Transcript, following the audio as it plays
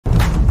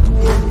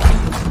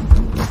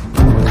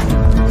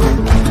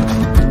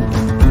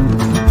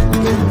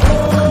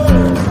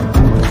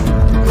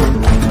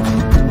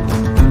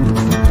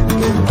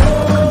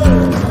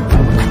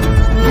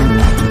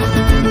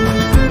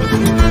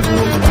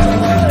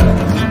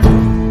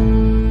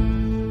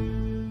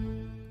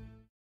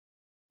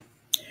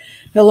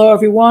Hello,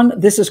 everyone.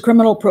 This is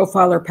criminal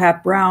profiler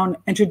Pat Brown,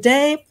 and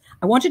today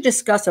I want to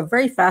discuss a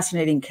very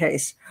fascinating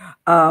case,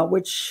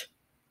 which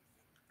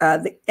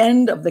the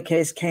end of the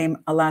case came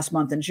last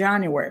month in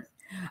January.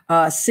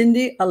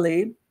 Cindy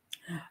Ali,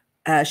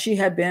 she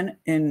had been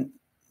in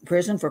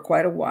prison for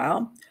quite a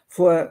while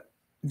for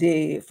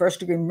the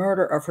first-degree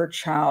murder of her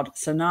child,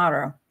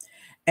 Cynara,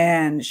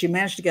 and she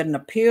managed to get an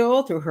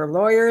appeal through her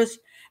lawyers,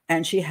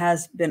 and she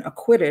has been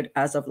acquitted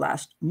as of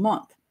last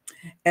month.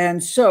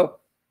 And so,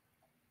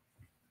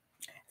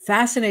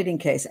 fascinating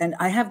case. And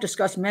I have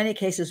discussed many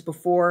cases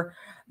before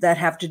that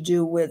have to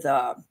do with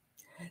the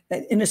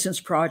Innocence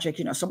Project.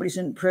 You know, somebody's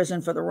in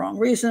prison for the wrong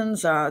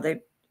reasons. They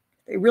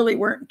really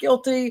weren't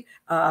guilty.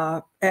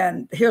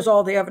 And here's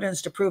all the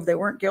evidence to prove they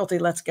weren't guilty.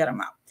 Let's get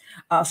them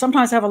out.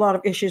 Sometimes I have a lot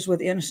of issues with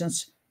the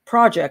Innocence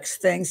Project's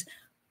things.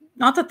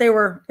 Not that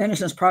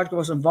Innocence Project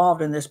was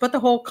involved in this, but the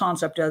whole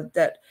concept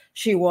that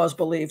she was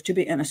believed to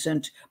be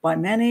innocent by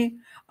many.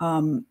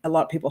 A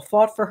lot of people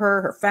fought for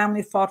her. Her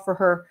family fought for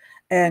her.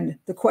 And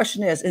the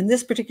question is, in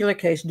this particular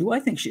case, do I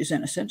think she's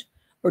innocent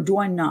or do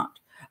I not?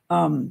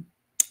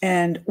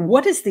 And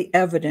what is the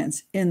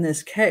evidence in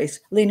this case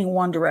leaning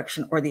one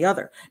direction or the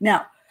other?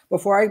 Now,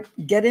 before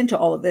I get into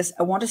all of this,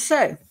 I want to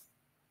say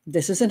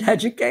this is an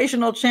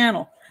educational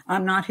channel.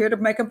 I'm not here to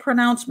make a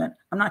pronouncement.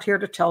 I'm not here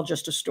to tell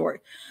just a story.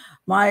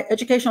 My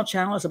educational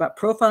channel is about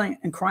profiling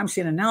and crime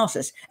scene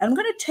analysis. And I'm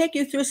going to take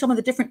you through some of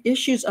the different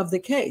issues of the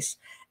case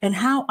and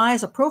how I,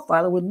 as a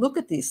profiler, would look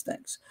at these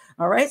things.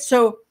 All right.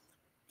 So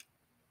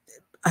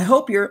I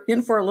hope you're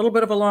in for a little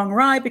bit of a long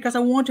ride because I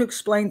want to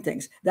explain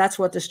things. That's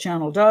what this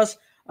channel does.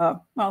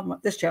 Well,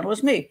 this channel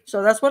is me,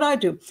 so that's what I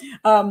do.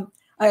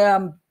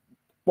 I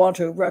want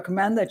to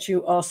recommend that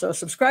you also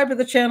subscribe to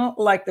the channel,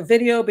 like the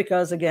video,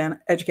 because again,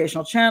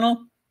 educational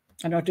channel.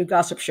 I don't do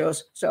gossip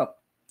shows, so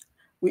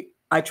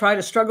I try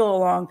to struggle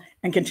along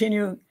and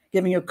continue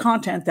giving you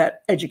content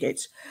that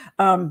educates.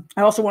 I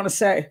also want to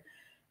say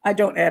I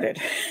don't edit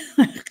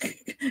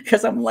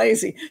because I'm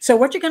lazy. So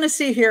what you're going to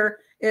see here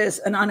is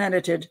an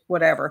unedited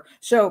whatever.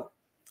 So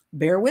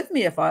bear with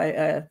me if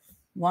I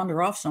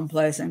wander off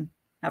someplace and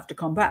have to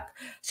come back.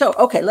 So,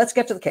 okay, let's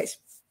get to the case.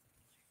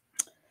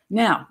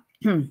 Now,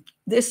 I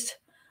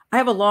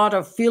have a lot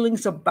of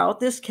feelings about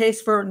this case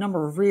for a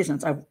number of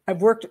reasons.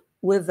 I've worked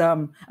with,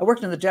 I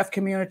worked in the deaf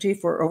community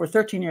for over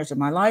 13 years of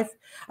my life.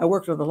 I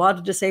worked with a lot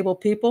of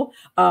disabled people.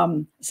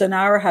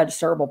 Cynara had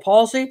cerebral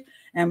palsy.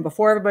 And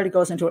before everybody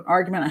goes into an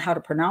argument on how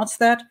to pronounce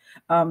that,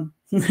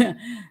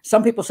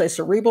 some people say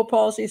cerebral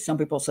palsy, some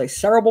people say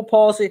cerebral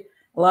palsy.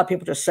 A lot of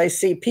people just say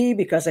CP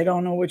because they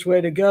don't know which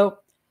way to go.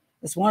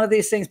 It's one of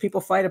these things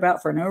people fight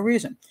about for no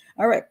reason.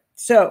 All right,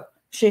 so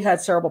she had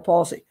cerebral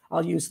palsy.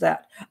 I'll use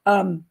that.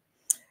 And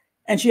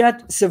she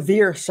had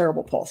severe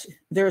cerebral palsy.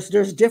 There's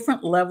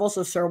different levels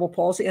of cerebral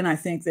palsy, and I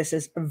think this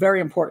is very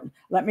important.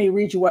 Let me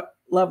read you what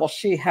level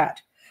she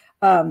had.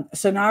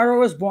 Cynara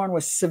was born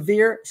with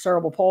severe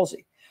cerebral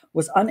palsy,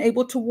 was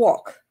unable to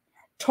walk,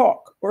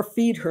 talk, or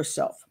feed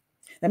herself.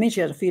 That means she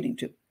had a feeding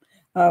tube.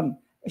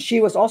 She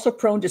was also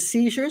prone to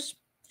seizures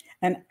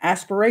and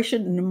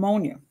aspiration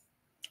pneumonia,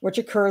 which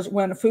occurs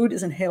when food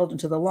is inhaled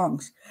into the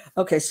lungs.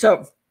 Okay,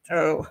 so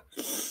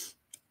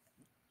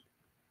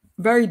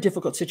very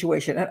difficult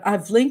situation. And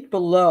I've linked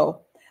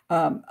below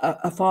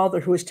a father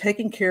who is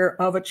taking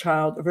care of a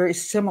child very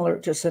similar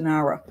to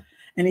Cynara,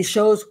 and he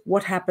shows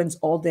what happens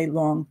all day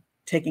long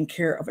taking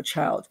care of a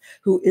child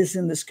who is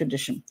in this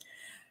condition.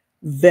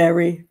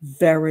 Very,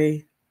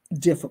 very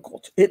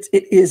difficult. It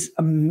is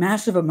a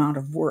massive amount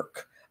of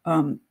work.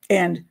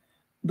 And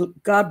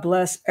God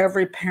bless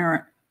every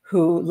parent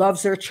who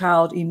loves their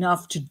child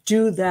enough to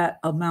do that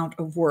amount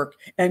of work.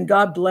 And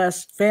God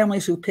bless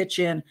families who pitch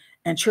in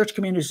and church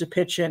communities who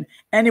pitch in,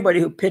 anybody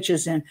who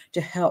pitches in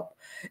to help.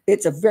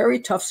 It's a very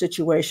tough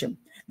situation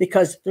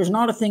because there's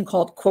not a thing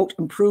called, quote,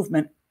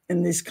 improvement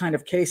in these kind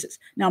of cases.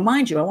 Now,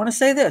 mind you, I want to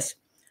say this.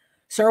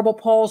 Cerebral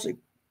palsy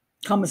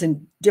comes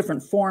in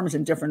different forms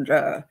and different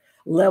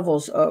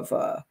levels of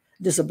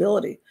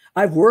disability.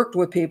 I've worked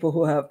with people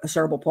who have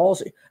cerebral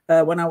palsy.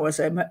 When I was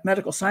a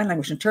medical sign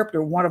language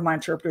interpreter, one of my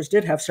interpreters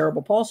did have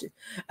cerebral palsy.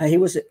 He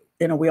was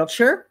in a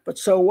wheelchair, but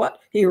so what?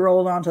 He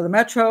rolled onto the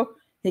metro,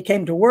 he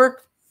came to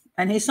work,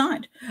 and he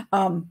signed.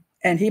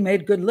 And he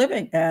made good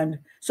living. And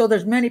so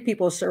there's many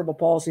people with cerebral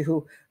palsy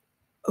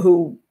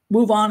who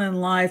move on in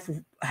life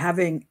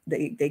having,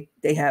 they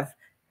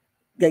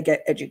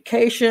get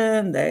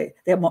education, they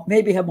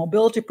maybe have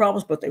mobility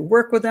problems, but they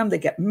work with them, they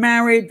get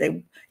married,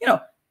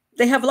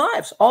 they have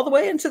lives all the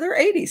way into their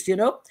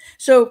 80s,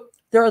 So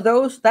there are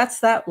those, that's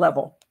that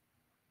level.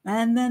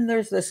 And then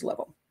there's this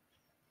level.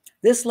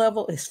 This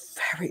level is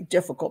very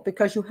difficult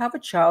because you have a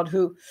child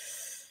who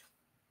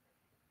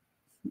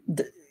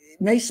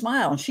may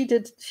smile. And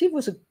she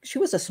was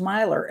a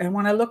smiler. And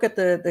when I look at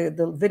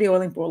the video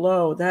link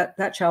below,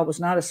 that child was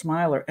not a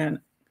smiler. And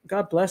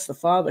God bless the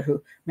father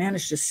who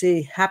managed to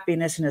see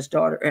happiness in his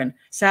daughter and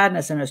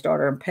sadness in his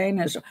daughter and pain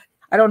in his daughter.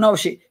 I don't know if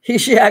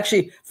she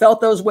actually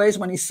felt those ways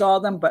when he saw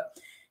them, but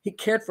he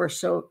cared for her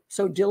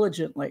so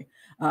diligently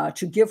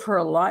to give her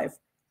a life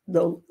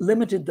though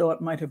limited though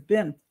it might have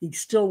been, he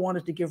still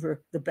wanted to give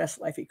her the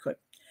best life he could.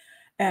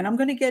 And I'm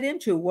going to get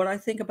into what I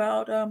think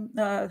about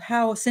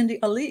how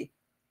Cindy Ali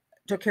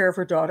took care of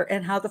her daughter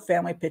and how the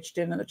family pitched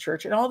in the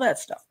church and all that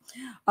stuff.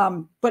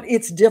 But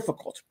it's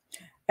difficult.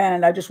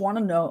 And I just want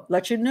to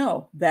let you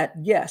know that,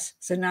 yes,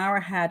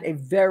 Cynara had a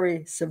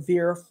very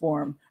severe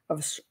form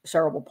of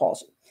cerebral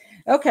palsy.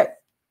 Okay,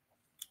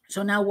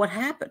 so now what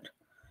happened?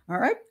 All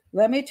right,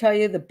 let me tell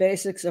you the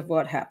basics of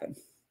what happened.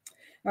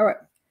 All right.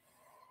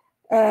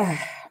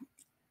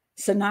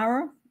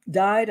 Cynara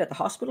died at the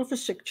Hospital for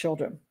Sick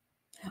Children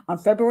on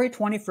February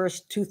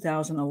 21st,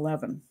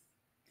 2011.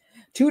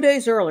 2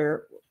 days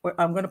earlier,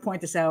 I'm going to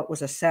point this out,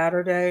 was a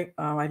Saturday.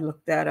 I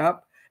looked that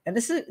up. And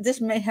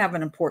this may have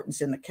an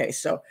importance in the case.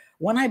 So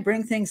when I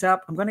bring things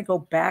up, I'm going to go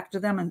back to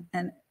them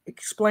and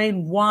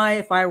explain why,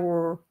 if I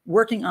were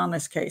working on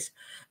this case,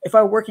 if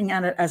I were working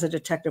on it as a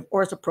detective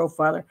or as a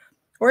profiler,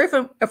 or if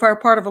I were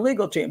part of a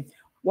legal team,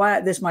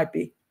 why this might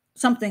be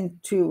something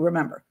to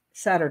remember.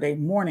 Saturday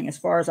morning, as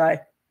far as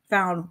I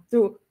found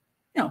through,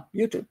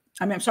 YouTube.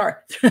 I'm sorry,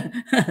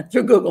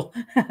 through Google,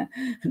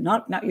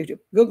 not YouTube,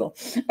 Google.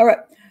 All right.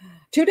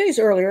 2 days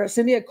earlier,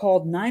 Cindy had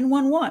called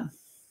 911,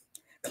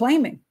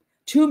 claiming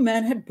 2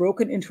 men had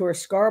broken into her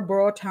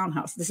Scarborough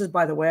townhouse. This is,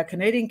 by the way, a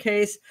Canadian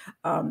case,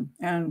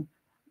 and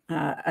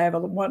I have a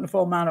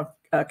wonderful amount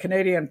of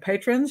Canadian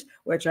patrons,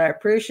 which I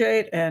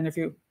appreciate. And if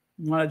you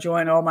want to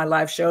join all my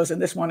live shows,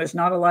 and this one is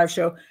not a live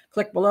show,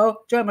 click below,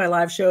 join my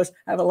live shows.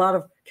 I have a lot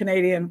of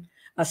Canadian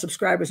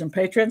subscribers and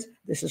patrons.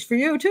 This is for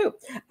you too.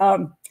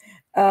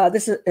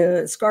 This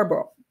is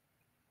Scarborough.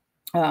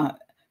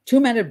 2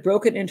 men had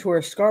broken into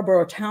her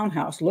Scarborough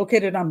townhouse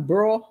located on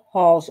Burrell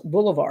Halls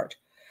Boulevard,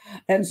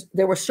 and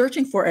they were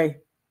searching for a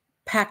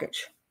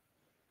package.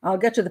 I'll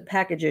get to the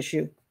package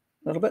issue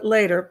a little bit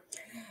later.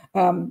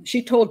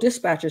 She told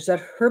dispatchers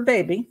that her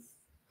baby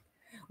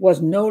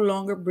was no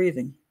longer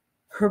breathing.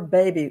 Her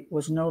baby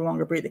was no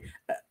longer breathing.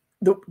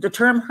 The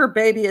term "her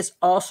baby" is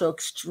also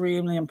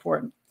extremely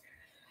important.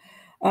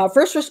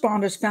 First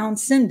responders found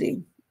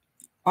Cindy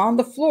on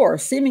the floor,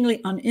 seemingly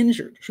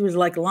uninjured. She was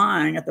like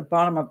lying at the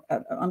bottom of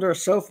under a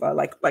sofa,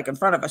 like in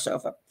front of a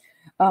sofa,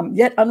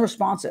 yet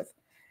unresponsive.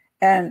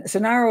 And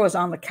Cynara was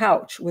on the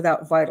couch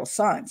without vital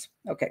signs.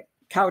 Okay,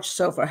 couch,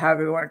 sofa,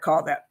 however you want to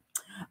call that.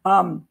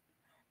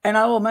 And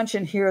I will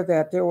mention here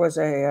that there was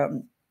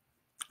a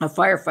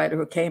firefighter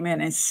who came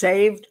in and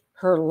saved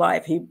her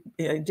life. He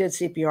did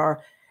CPR,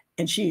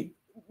 and she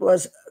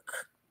was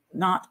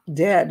not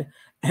dead.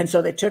 And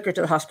so they took her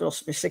to the hospital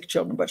for sick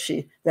children, but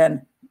she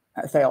then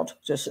failed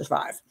to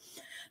survive.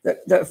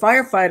 The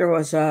firefighter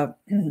was,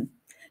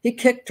 he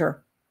kicked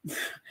her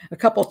a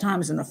couple of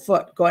times in the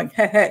foot, going,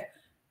 hey,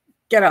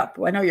 get up.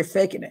 I know you're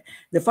faking it.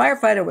 The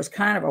firefighter was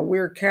kind of a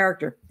weird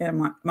character,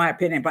 in my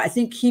opinion, but I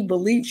think he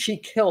believed she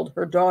killed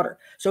her daughter.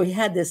 So he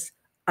had this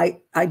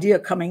idea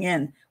coming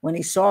in when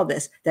he saw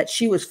this, that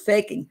she was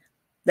faking,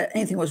 that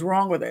anything was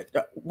wrong with her.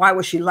 Why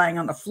was she lying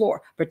on the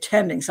floor,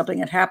 pretending something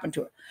had happened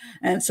to her?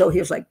 And so he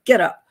was like, get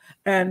up.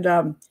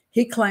 And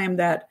he claimed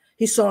that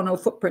he saw no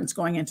footprints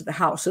going into the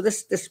house. So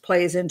this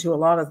plays into a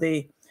lot of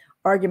the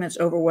arguments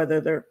over whether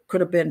there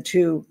could have been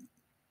 2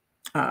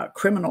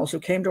 criminals who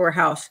came to her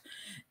house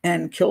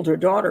and killed her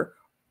daughter,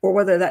 or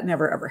whether that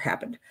never ever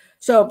happened.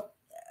 So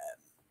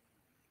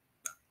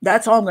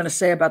that's all I'm going to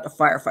say about the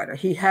firefighter.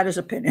 He had his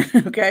opinion,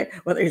 okay?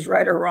 Whether he's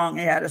right or wrong,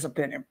 he had his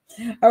opinion.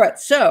 All right,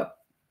 so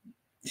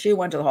she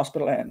went to the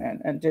hospital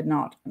and did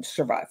not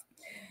survive.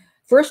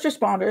 First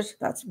responders,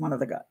 that's one of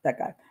that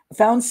guy,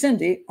 found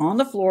Cindy on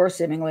the floor,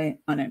 seemingly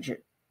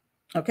uninjured.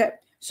 Okay,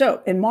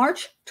 so in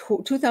March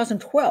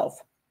 2012,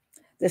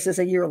 this is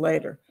a year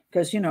later,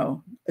 because,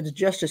 the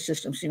justice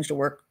system seems to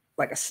work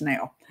like a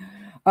snail.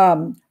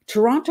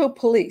 Toronto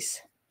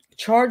police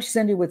charged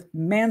Cindy with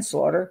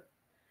manslaughter,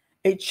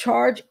 a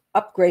charge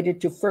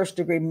upgraded to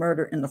first-degree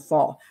murder in the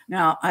fall.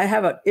 Now, I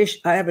have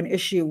an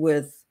issue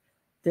with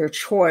their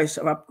choice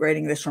of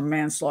upgrading this from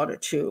manslaughter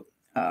to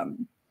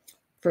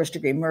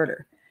first-degree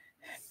murder.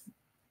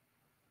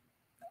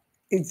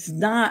 It's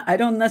not. I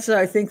don't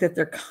necessarily think that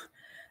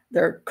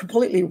they're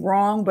completely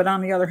wrong, but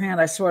on the other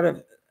hand, I sort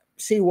of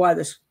see why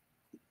this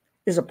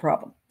is a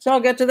problem. So I'll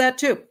get to that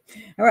too.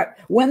 All right.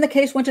 When the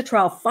case went to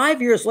trial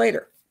 5 years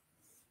later,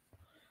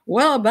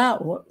 well,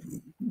 about what,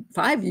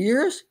 5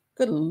 years?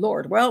 Good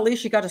Lord. Well, at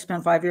least she got to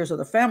spend 5 years with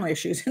her family if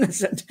she's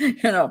innocent,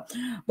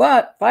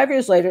 But 5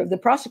 years later, the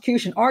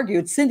prosecution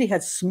argued Cindy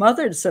had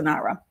smothered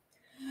Cynara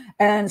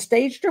and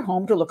staged her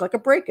home to look like a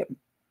break-in.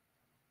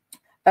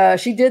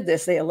 She did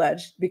this, they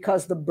alleged,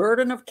 because the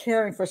burden of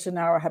caring for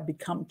Cynara had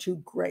become too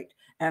great.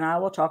 And I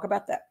will talk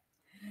about that.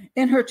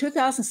 In her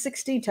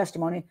 2016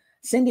 testimony,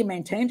 Cindy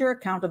maintained her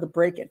account of the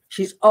break-in.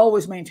 She's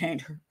always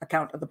maintained her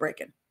account of the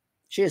break-in.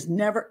 She has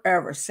never,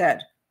 ever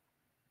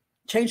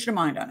changed her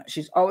mind on it.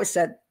 She's always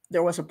said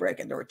there was a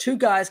break-in. There were 2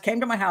 guys came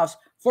to my house,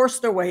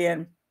 forced their way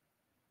in,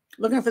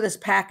 looking for this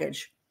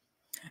package,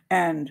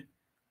 and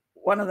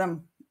one of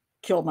them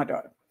killed my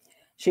daughter.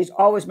 She's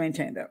always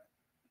maintained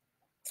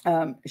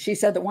that. She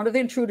said that one of the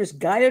intruders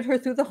guided her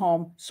through the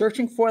home,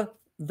 searching for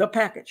the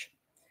package.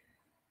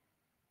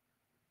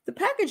 The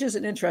package is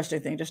an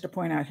interesting thing, just to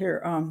point out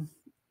here.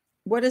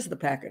 What is the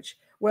package?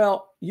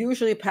 Well,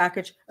 usually a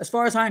package, as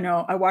far as I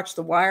know, I watched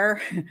The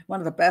Wire, one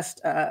of the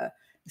best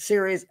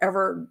series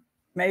ever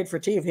made for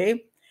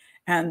TV.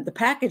 And the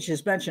package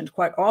is mentioned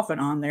quite often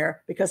on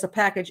there because the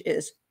package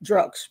is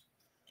drugs.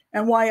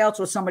 And why else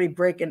would somebody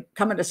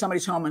come into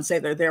somebody's home and say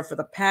they're there for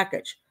the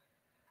package?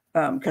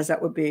 Because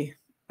that would be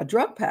a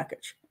drug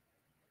package.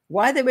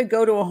 Why they would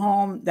go to a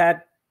home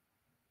that,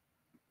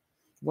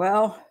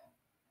 well,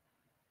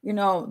 you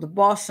know, the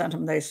boss sent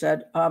them, they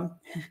said,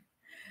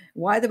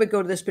 why they would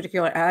go to this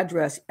particular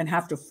address and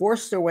have to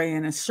force their way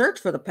in and search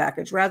for the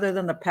package rather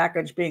than the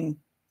package being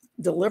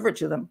delivered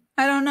to them.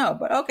 I don't know,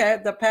 but okay,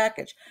 the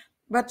package.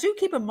 But do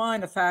keep in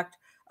mind the fact,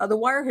 The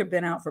Wire had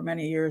been out for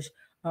many years.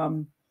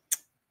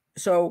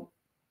 So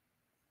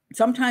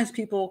sometimes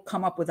people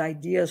come up with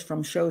ideas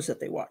from shows that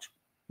they watch.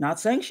 Not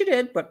saying she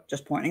did, but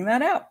just pointing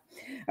that out.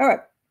 All right.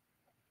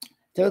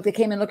 So they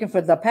came in looking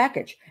for the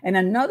package, and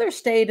another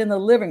stayed in the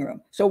living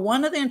room. So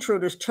one of the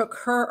intruders took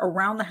her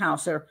around the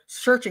house. They're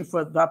searching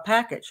for the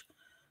package.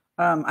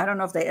 I don't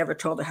know if they ever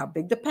told her how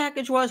big the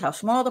package was, how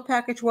small the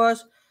package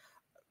was,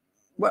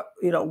 what,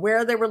 you know,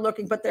 where they were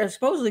looking, but they're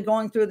supposedly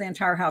going through the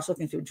entire house,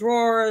 looking through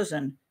drawers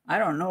and I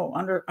don't know,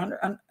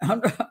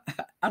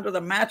 under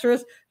the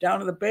mattress, down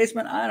to the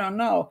basement. I don't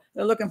know.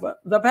 They're looking for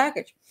the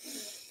package.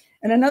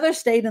 And another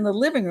stayed in the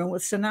living room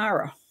with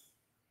Cynara.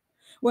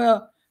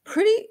 Well,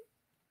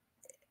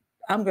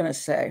 I'm going to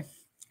say,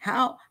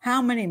 how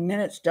many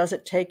minutes does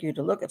it take you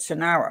to look at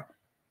Cynara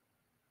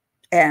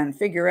and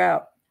figure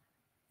out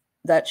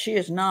that she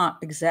is not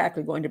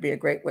exactly going to be a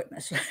great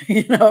witness?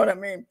 You know what I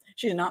mean?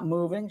 She's not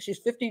moving. She's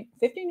 15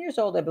 years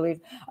old, I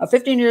believe.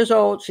 15 years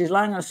old. She's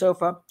lying on a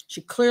sofa.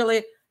 She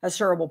clearly has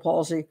cerebral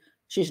palsy.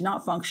 She's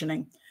not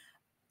functioning.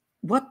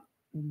 What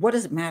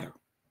does it matter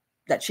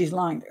that she's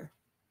lying there?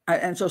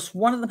 And so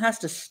one of them has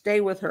to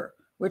stay with her,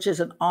 which is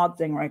an odd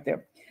thing right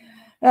there.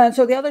 And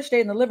so the other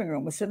stayed in the living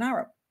room with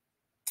Cynara.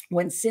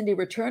 When Cindy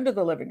returned to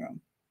the living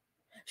room,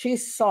 she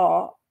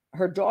saw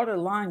her daughter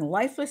lying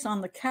lifeless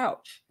on the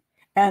couch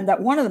and that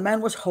one of the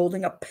men was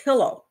holding a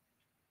pillow.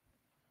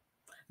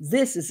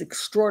 This is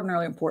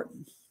extraordinarily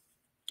important.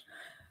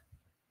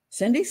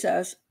 Cindy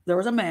says there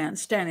was a man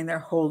standing there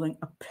holding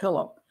a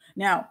pillow.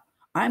 Now,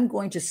 I'm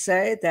going to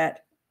say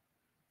that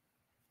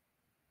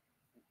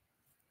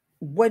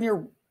when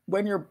you're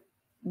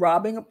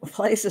robbing a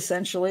place,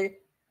 essentially,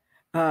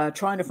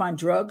 trying to find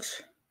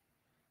drugs,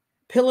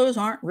 pillows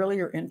aren't really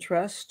your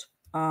interest.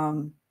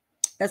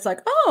 It's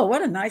like, oh,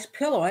 what a nice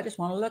pillow. I just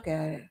want to look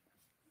at it.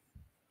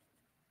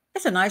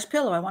 It's a nice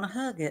pillow. I want to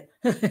hug it.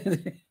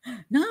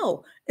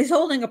 No, he's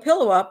holding a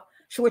pillow up.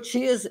 What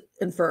she is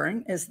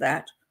inferring is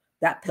that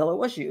that pillow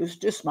was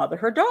used to smother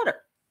her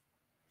daughter.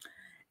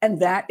 And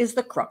that is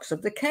the crux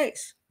of the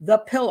case, the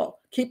pillow.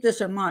 Keep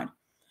this in mind.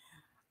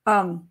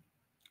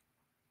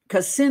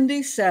 Because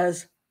Cindy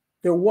says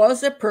there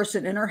was a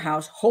person in her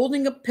house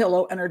holding a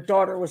pillow and her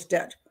daughter was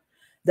dead.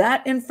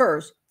 That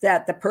infers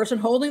that the person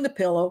holding the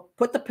pillow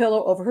put the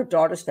pillow over her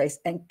daughter's face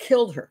and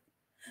killed her.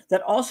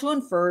 That also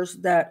infers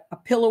that a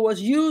pillow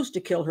was used to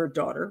kill her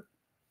daughter,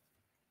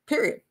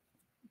 period.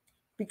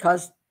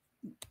 Because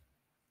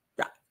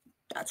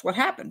that's what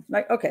happened.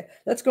 Like, okay,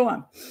 let's go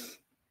on.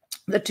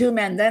 The two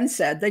men then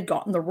said they'd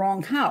gotten the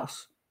wrong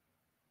house.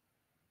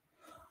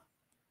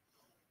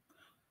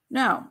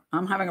 Now,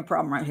 I'm having a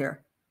problem right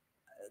here.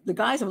 The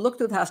guys have looked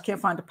through the house,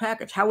 can't find the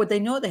package. How would they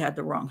know they had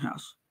the wrong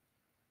house?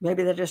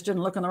 Maybe they just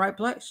didn't look in the right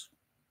place.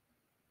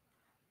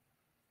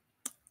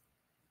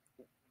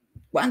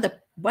 Why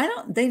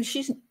don't they?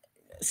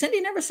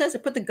 Cindy never says they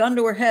put the gun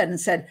to her head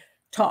and said,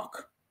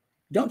 talk.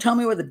 Don't tell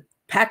me where the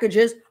package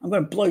is. I'm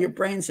going to blow your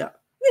brains out.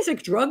 These are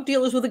drug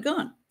dealers with a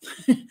gun.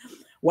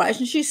 Why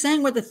isn't she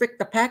saying what the frick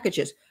the package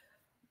is?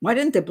 Why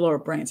didn't they blow her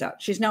brains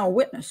out? She's now a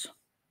witness.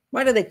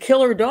 Why did they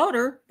kill her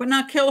daughter but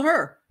not kill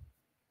her?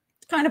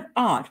 It's kind of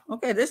odd.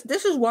 Okay, this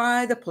is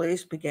why the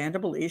police began to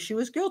believe she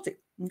was guilty.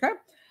 Okay,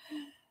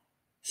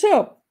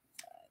 so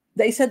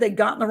they said they'd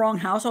gotten the wrong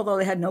house, although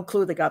they had no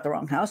clue they got the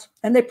wrong house.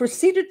 And they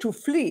proceeded to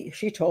flee,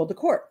 she told the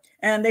court.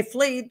 And they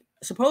fled,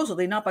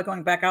 supposedly, not by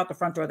going back out the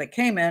front door they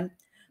came in,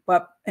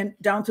 but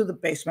down through the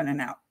basement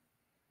and out.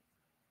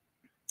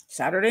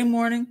 Saturday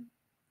morning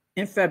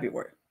in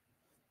February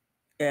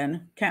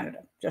in Canada.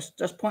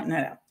 Just pointing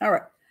that out. All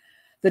right.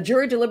 The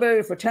jury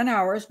deliberated for 10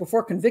 hours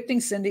before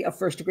convicting Cindy of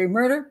first-degree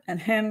murder and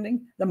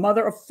handing the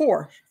mother of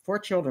four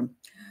children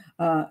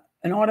an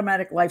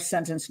automatic life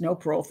sentence, no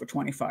parole for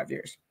 25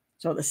 years.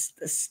 So the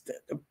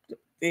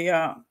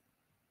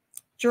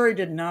jury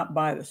did not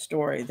buy the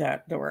story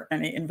that there were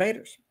any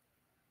invaders.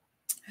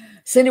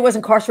 Cindy was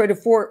incarcerated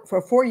for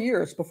 4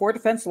 years before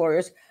defense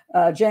lawyers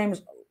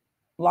James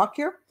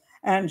Lockyer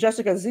and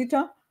Jessica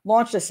Zita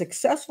launched a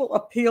successful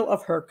appeal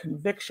of her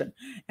conviction.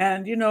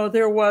 And, you know,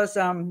 there was,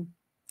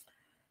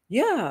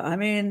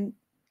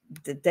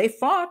 they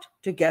fought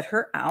to get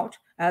her out,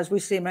 as we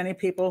see many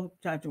people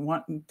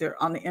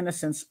they're on the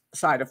innocence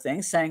side of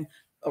things, saying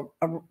a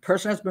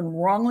person has been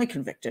wrongly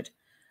convicted,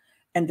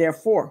 and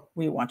therefore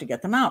we want to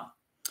get them out.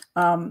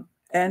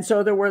 And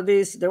so there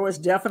was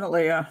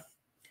definitely a,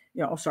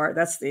 sorry,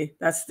 that's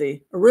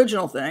the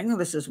original thing.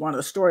 This is one of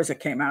the stories that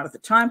came out at the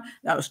time.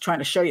 I was trying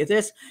to show you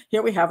this.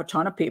 Here we have a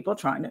ton of people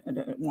trying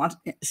to want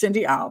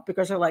Cindy out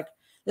because they're like,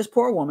 this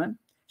poor woman,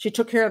 she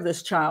took care of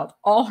this child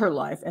all her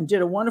life and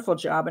did a wonderful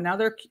job. And now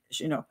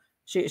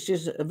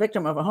she's a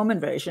victim of a home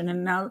invasion.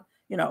 And now,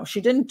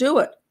 she didn't do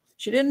it.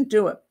 She didn't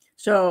do it.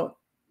 So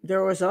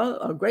there was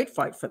a great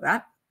fight for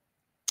that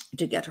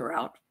to get her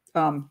out.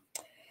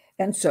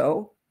 And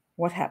so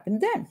what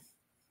happened then?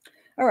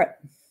 All right.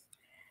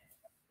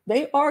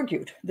 They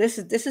argued. This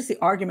is the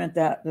argument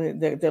that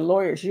the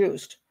lawyers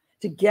used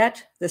to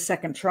get the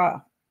second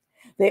trial.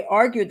 They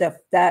argued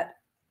that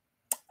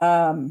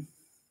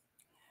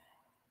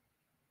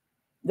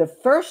the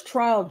first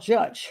trial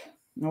judge.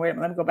 Wait a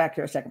minute. Let me go back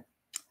here a second.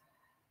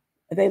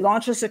 They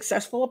launched a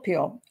successful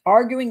appeal,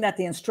 arguing that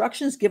the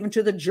instructions given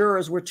to the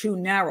jurors were too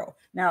narrow.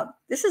 Now,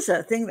 this is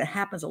a thing that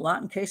happens a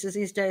lot in cases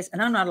these days,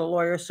 and I'm not a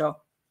lawyer, so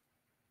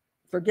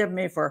forgive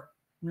me for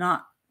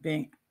not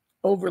being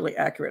overly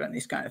accurate on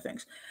these kind of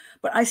things.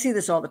 But I see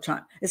this all the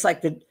time. It's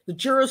like the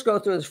jurors go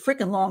through this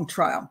freaking long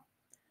trial.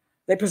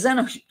 They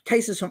present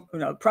cases from,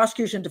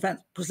 prosecution,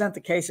 defense, present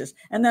the cases.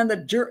 And then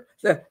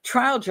the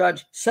trial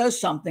judge says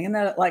something, and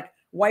then it like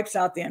wipes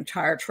out the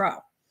entire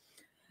trial.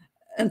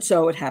 And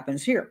so it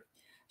happens here.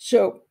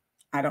 So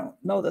I don't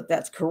know that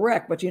that's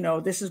correct, but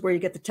this is where you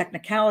get the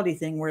technicality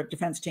thing where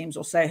defense teams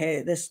will say,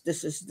 hey, this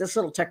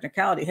little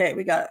technicality, hey,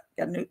 we got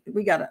a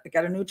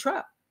new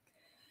trial.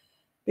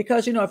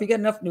 Because, if you get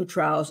enough new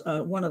trials,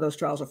 one of those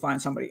trials will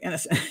find somebody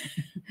innocent.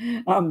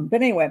 But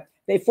anyway,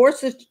 they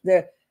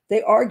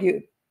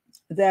argued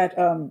that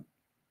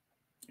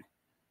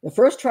the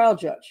first trial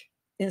judge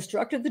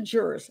instructed the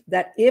jurors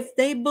that if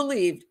they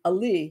believed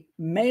Ali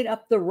made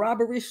up the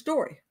robbery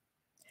story,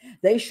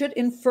 they should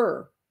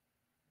infer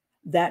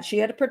that she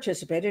had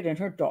participated in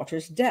her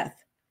daughter's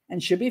death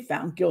and should be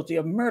found guilty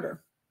of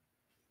murder.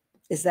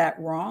 Is that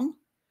wrong?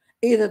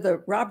 Either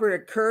the robbery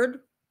occurred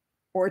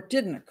or it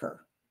didn't occur.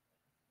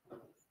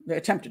 The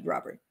attempted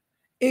robbery.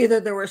 Either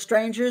there were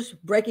strangers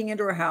breaking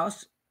into her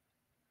house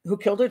who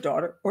killed her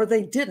daughter, or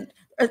they didn't.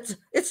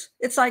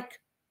 It's like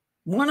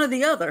one or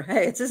the other.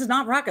 Hey, this is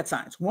not rocket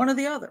science. One or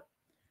the other.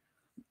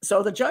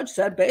 So the judge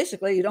said,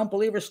 basically, you don't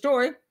believe her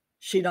story,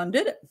 she done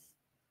did it.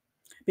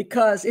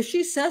 Because if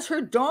she says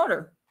her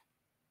daughter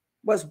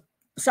was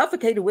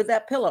suffocated with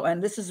that pillow,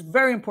 and this is a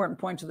very important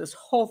point to this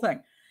whole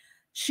thing,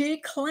 she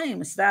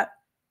claims that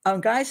a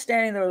guy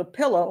standing there with a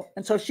pillow,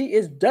 and so she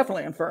is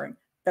definitely inferring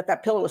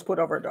that pillow was put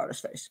over her daughter's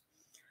face.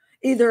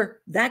 Either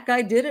that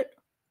guy did it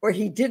or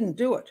he didn't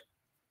do it.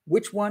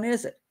 Which one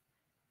is it?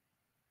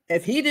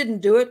 If he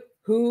didn't do it,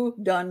 who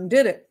done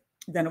did it?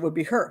 Then it would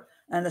be her.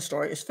 And the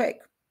story is fake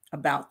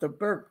about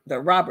the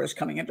robbers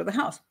coming into the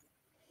house.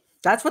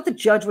 That's what the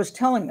judge was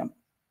telling them.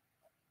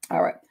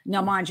 All right.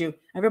 Now, mind you,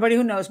 everybody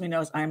who knows me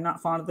knows I am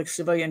not fond of the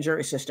civilian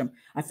jury system.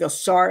 I feel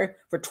sorry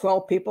for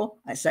 12 people.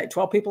 I say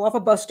 12 people off a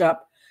bus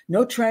stop,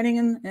 no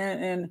training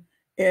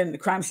in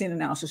crime scene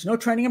analysis, no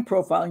training in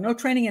profiling, no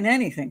training in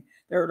anything.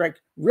 They're like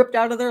ripped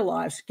out of their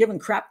lives, given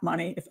crap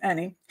money, if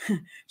any,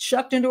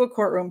 chucked into a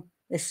courtroom.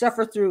 They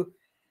suffer through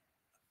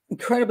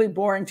incredibly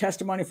boring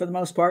testimony for the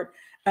most part.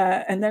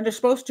 And then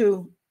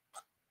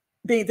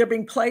they're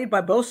being played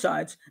by both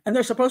sides, and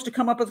they're supposed to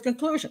come up with a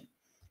conclusion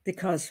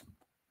because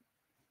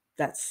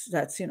that's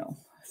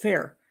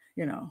fair,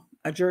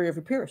 a jury of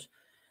your peers.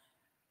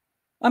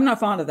 I'm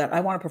not fond of that. I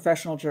want a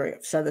professional jury.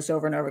 I've said this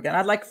over and over again.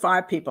 I'd like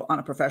 5 people on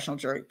a professional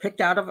jury,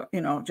 picked out of,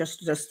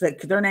 just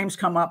their names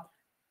come up.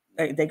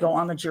 They go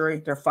on the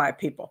jury. They're 5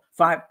 people.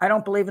 5. I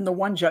don't believe in the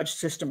one judge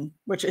system,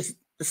 which is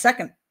the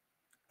second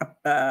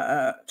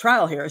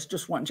trial here is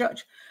just one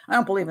judge. I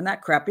don't believe in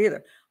that crap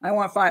either. I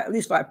want at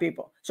least 5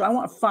 people. So I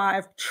want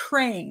 5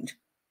 trained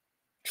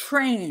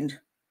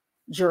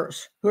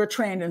jurors who are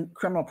trained in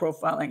criminal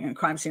profiling and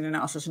crime scene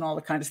analysis and all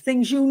the kinds of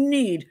things you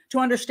need to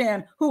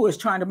understand who is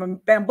trying to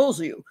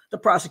bamboozle you, the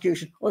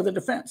prosecution or the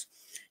defense.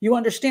 You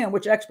understand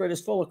which expert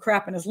is full of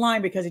crap and is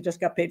lying because he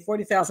just got paid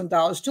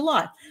 $40,000 to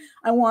lie.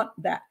 I want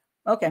that.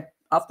 Okay,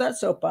 off that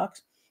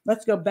soapbox.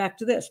 Let's go back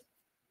to this.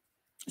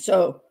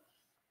 So,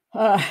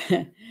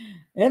 and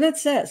it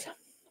says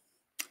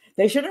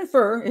they should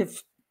infer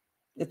if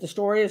the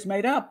story is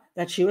made up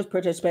that she was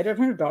participated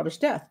in her daughter's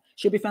death.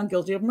 She'll be found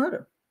guilty of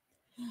murder.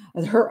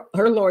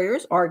 Her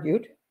lawyers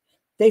argued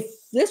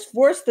this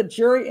forced the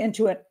jury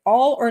into an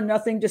all or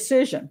nothing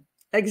decision.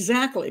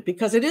 Exactly,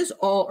 because it is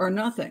all or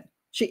nothing.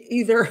 She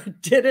either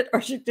did it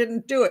or she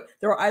didn't do it.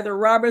 There are either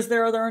robbers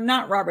there or there are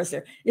not robbers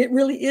there. It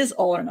really is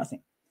all or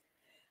nothing.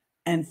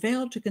 And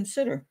failed to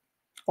consider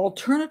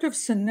alternative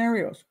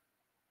scenarios.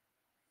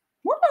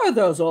 What are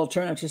those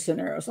alternative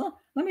scenarios? Well,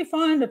 let me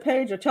find a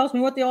page that tells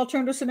me what the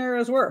alternative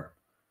scenarios were.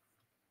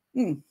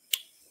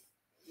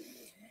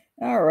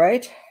 All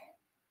right.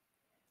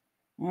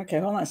 Okay,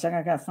 hold on a second.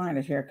 I got to find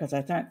it here because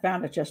I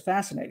found it just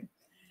fascinating.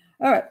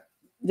 All right.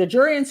 The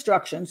jury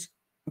instructions,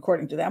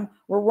 according to them,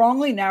 were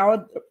wrongly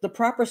narrowed the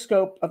proper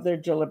scope of their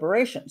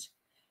deliberations.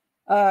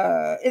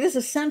 It is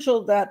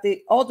essential that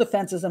all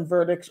defenses and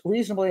verdicts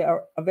reasonably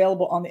are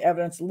available on the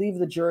evidence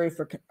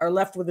are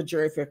left with the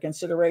jury for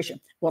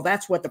consideration. Well,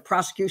 that's what the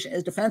prosecution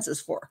is defense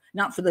is for,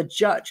 not for the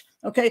judge.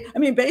 Okay, I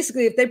mean,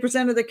 basically, if they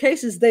presented the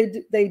cases,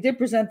 they did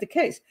present the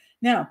case.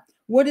 Now,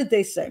 what did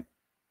they say?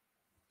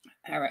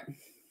 All right.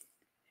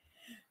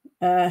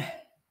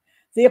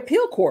 The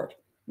appeal court,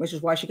 which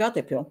is why she got the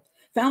appeal,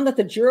 found that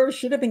the jurors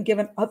should have been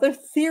given other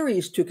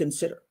theories to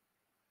consider.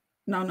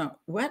 No,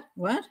 what?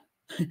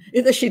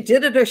 Either she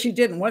did it or she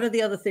didn't. What are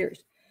the other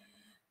theories?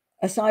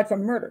 Aside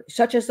from murder,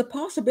 such as the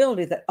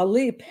possibility that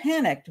Ali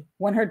panicked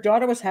when her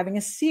daughter was having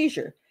a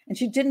seizure and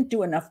she didn't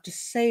do enough to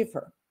save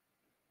her.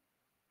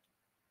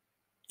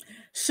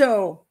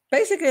 So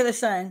basically they're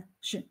saying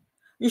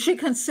you should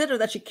consider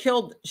that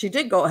she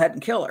did go ahead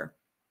and kill her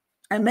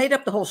and made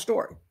up the whole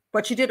story,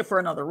 but she did it for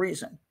another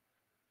reason.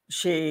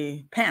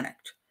 She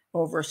panicked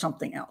over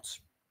something else.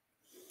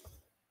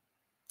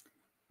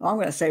 Well, I'm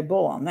going to say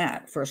bull on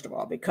that, first of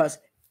all, because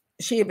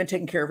she had been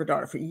taking care of her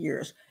daughter for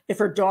years. If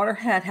her daughter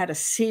had had a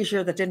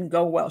seizure that didn't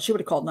go well, she would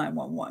have called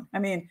 911. I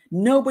mean,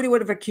 nobody would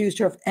have accused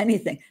her of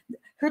anything.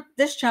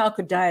 This child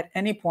could die at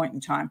any point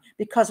in time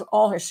because of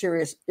all her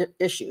serious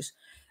issues.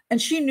 And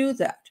she knew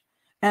that.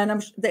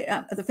 And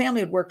the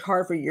family had worked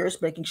hard for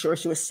years, making sure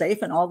she was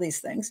safe and all these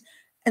things.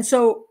 And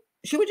so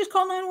she would just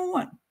call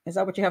 911. Is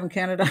that what you have in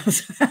Canada?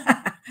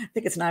 I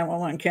think it's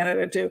 911 in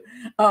Canada too.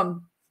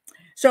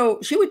 So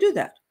she would do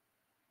that.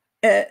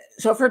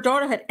 So if her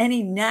daughter had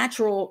any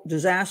natural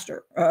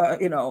disaster,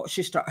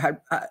 she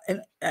had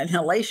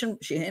inhalation,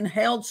 she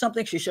inhaled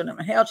something she shouldn't have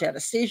inhaled, she had a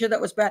seizure that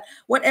was bad,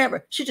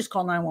 whatever, she just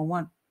called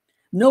 911.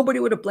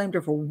 Nobody would have blamed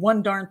her for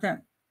one darn thing.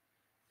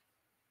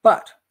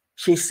 But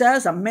she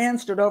says a man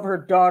stood over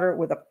her daughter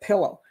with a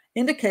pillow,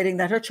 indicating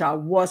that her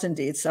child was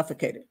indeed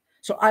suffocated.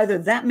 So either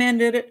that man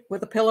did it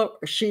with a pillow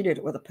or she did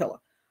it with a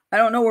pillow. I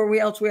don't know where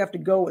else we have to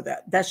go with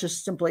that. That's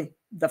just simply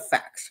the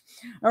facts.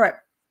 All right.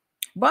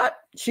 But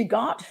she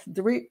got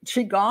the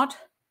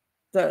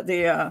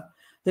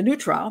new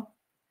trial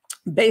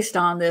based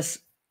on this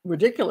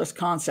ridiculous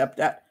concept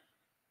that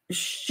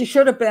she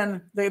should have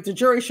been, the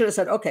jury should have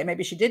said, okay,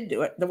 maybe she did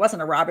do it. There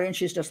wasn't a robbery and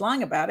she's just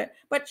lying about it,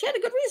 but she had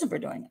a good reason for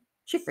doing it.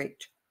 She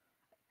freaked.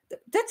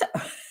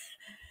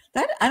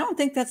 I don't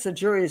think that's the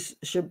juries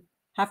should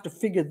have to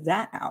figure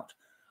that out.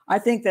 I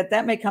think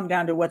that may come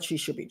down to what she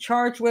should be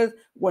charged with.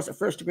 Was it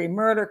first-degree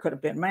murder? Could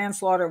have been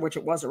manslaughter, which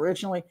it was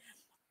originally.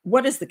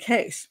 What is the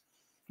case?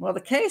 Well,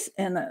 the case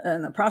in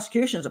the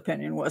prosecution's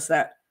opinion was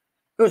that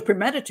it was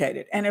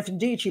premeditated. And if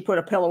indeed she put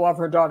a pillow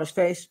over her daughter's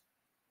face,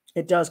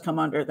 it does come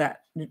under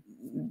that.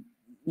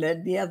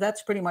 Yeah,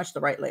 that's pretty much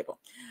the right label.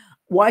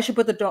 Why she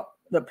put the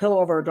pillow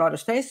over her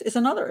daughter's face is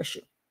another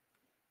issue.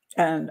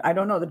 And I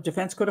don't know, the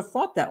defense could have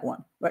fought that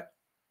one. But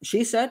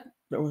she said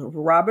there were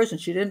robbers and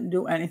she didn't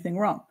do anything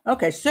wrong.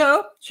 Okay,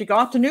 so she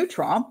got the new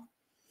trial.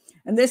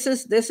 And this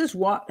is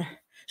what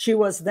she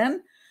was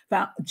then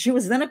found. She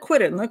was then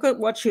acquitted. And look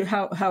at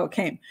how it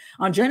came.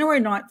 On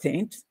January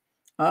 19th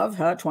of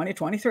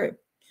 2023,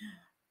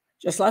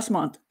 just last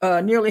month,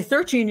 nearly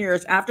 13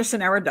 years after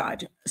Cynara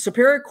died,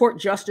 Superior Court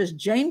Justice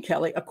Jane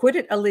Kelly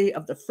acquitted Ali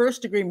of the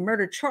first-degree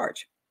murder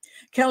charge.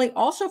 Kelly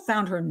also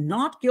found her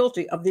not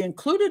guilty of the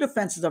included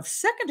offenses of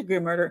second-degree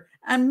murder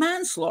and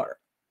manslaughter.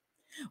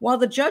 While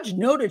the judge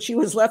noted she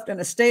was left in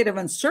a state of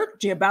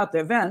uncertainty about the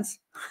events,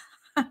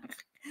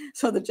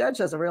 so the judge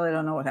doesn't really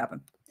don't know what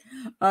happened,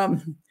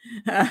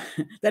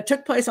 that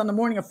took place on the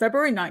morning of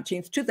February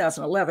 19th,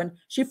 2011,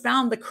 she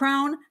found the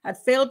Crown had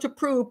failed to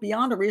prove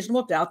beyond a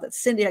reasonable doubt that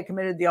Cindy had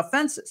committed the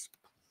offenses.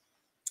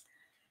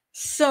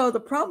 So the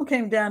problem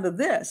came down to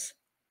this,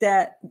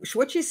 that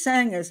what she's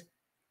saying is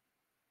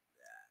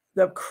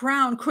the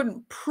Crown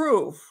couldn't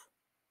prove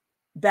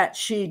that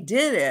she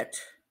did it,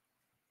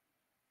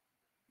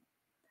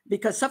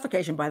 because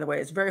suffocation, by the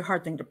way, is a very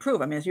hard thing to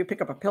prove. I mean, if you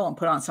pick up a pillow and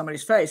put it on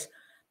somebody's face,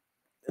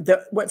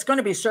 what's going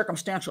to be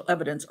circumstantial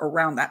evidence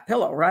around that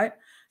pillow, right?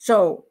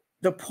 So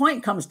the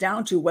point comes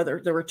down to whether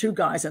there were two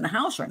guys in the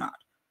house or not.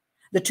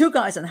 The two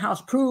guys in the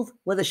house prove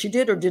whether she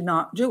did or did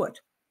not do it.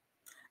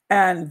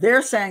 And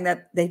they're saying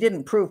that they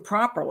didn't prove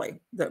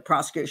properly, the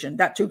prosecution,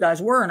 that two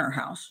guys were in her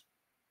house.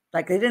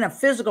 Like they didn't have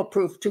physical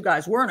proof two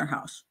guys were in her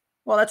house.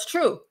 Well, that's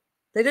true.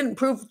 They didn't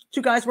prove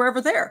two guys were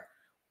ever there,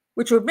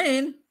 which would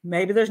mean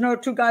maybe there's no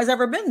two guys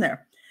ever been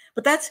there.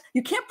 But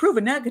you can't prove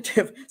a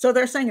negative. So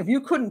they're saying if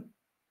you couldn't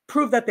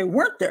prove that they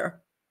weren't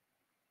there,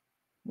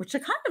 which they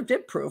kind of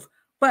did prove,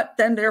 but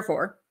then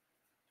therefore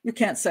you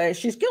can't say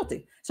she's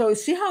guilty. So you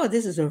see how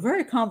this is a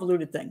very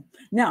convoluted thing.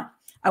 Now,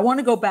 I want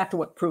to go back to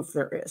what proof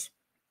there is.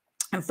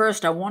 And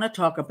first, I want to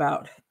talk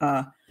about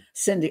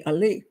Cindy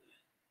Ali,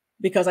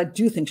 because I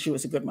do think she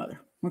was a good mother.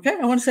 Okay,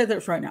 I want to say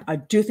this right now. I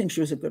do think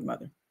she was a good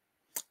mother.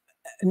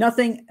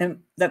 Nothing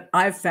that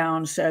I've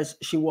found says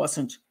she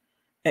wasn't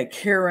a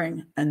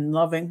caring and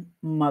loving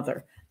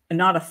mother.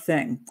 Not a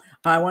thing.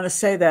 I want to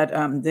say that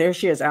there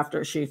she is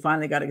after she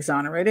finally got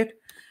exonerated.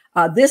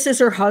 This is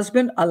her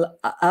husband,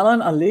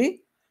 Alan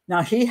Ali.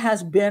 Now, he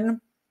has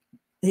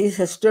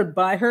stood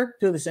by her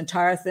through this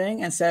entire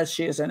thing and says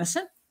she is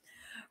innocent.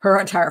 Her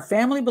entire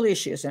family believes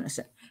she is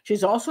innocent.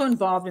 She's also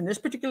involved in this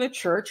particular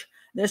church.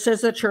 This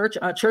is a Church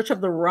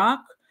of the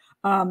Rock.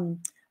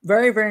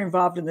 Very, very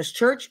involved in this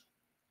church.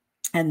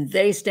 And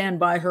they stand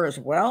by her as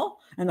well.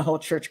 And the whole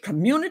church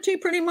community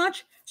pretty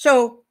much.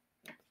 So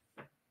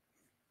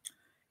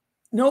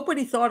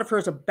nobody thought of her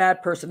as a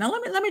bad person. Now,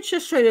 let me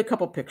just show you a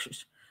couple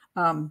pictures.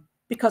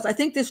 Because I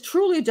think this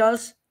truly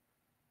does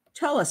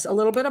tell us a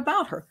little bit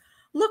about her.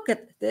 Look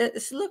at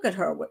this. Look at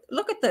her.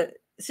 Look at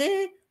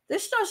see,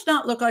 this does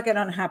not look like an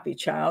unhappy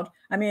child.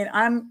 I mean,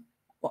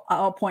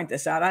 I'll point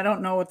this out. I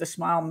don't know what the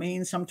smile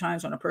means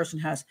sometimes when a person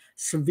has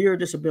severe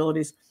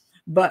disabilities,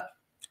 but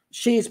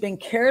she's being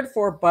cared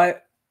for by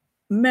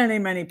many,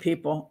 many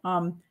people.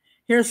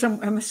 Here's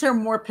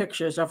some more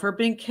pictures of her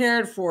being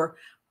cared for.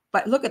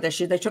 But look at this.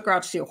 They took her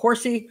out to see a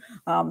horsey.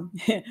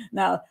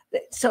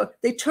 So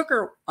they took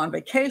her on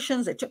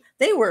vacations.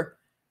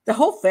 The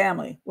whole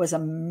family was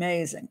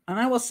amazing. And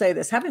I will say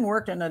this, having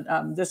worked in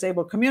a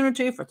disabled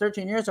community for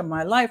 13 years of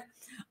my life,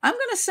 I'm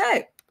going to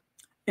say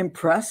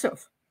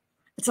impressive.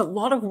 It's a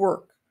lot of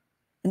work.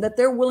 And that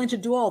they're willing to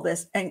do all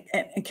this and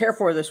care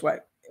for her this way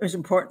is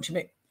important to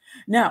me.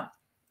 Now,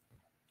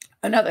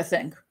 another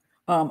thing,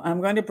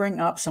 I'm going to bring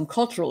up some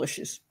cultural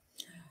issues.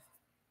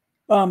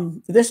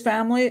 This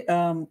family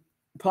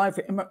applied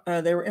for,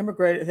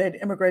 they'd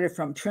immigrated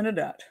from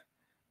Trinidad.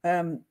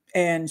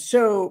 And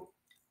so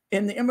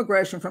in the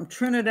immigration from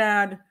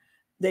Trinidad,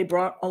 they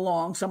brought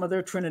along some of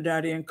their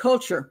Trinidadian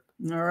culture.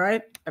 All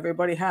right.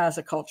 Everybody has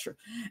a culture.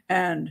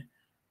 And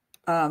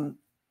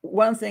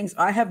one of the things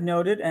I have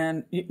noted,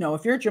 and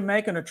if you're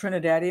Jamaican or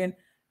Trinidadian,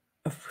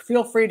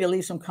 feel free to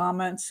leave some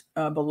comments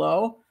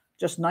below,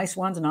 just nice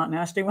ones, not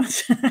nasty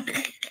ones.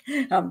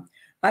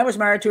 I was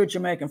married to a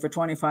Jamaican for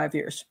 25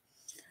 years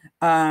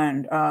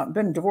and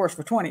been divorced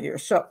for 20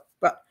 years. So,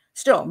 but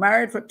still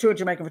married to a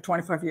Jamaican for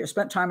 25 years,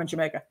 spent time in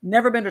Jamaica,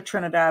 never been to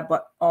Trinidad,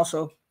 but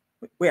also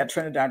we had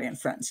Trinidadian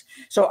friends.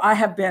 So I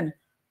have been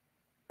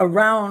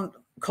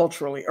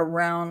culturally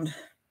around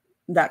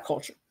that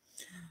culture.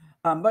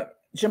 But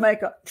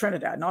Jamaica,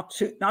 Trinidad, not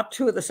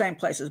two of the same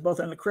places, both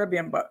in the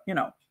Caribbean, but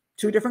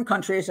two different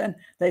countries, and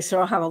they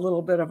still have a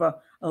little bit of a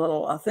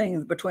little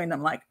thing between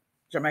them, like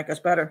Jamaica's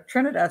better,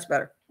 Trinidad's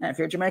better. And if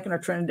you're Jamaican or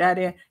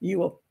Trinidadian, you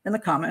will, in the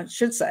comments,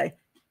 should say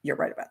you're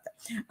right about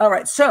that. All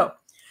right. So,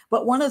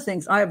 but one of the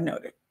things I have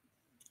noted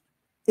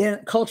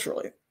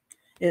culturally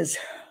is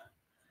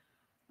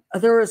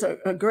there is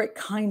a great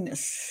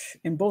kindness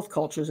in both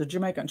cultures of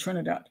Jamaica and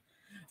Trinidad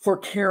for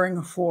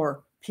caring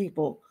for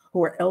people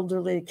who are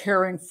elderly,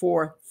 caring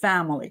for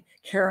family,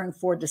 caring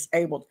for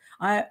disabled.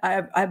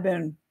 I've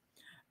been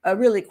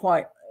really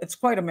it's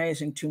quite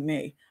amazing to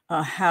me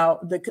how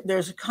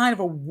there's a kind of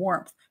a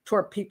warmth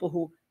toward people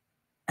who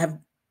have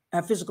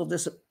physical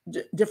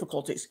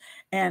difficulties.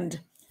 And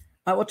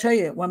I will tell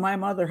you, when my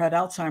mother had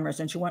Alzheimer's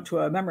and she went to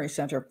a memory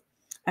center,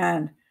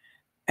 and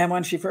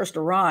when she first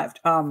arrived,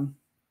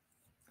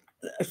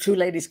 two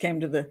ladies came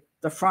to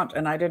the front,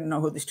 and I didn't know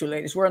who these two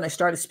ladies were, and they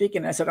started speaking.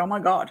 And I said, "Oh my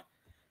God,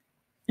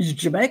 you're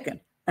Jamaican?"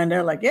 And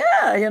they're like, "Yeah."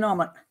 I'm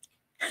like,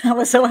 I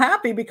was so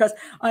happy because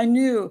I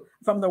knew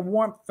from the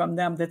warmth from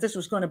them that this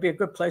was going to be a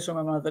good place for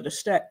my mother to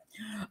stay.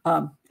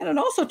 And it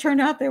also turned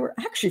out they were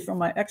actually from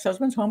my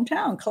ex-husband's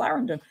hometown,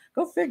 Clarendon.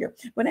 Go figure.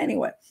 But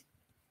anyway,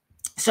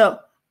 so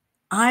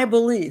I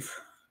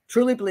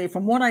truly believe,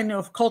 from what I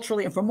know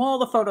culturally and from all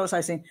the photos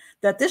I've seen,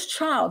 that this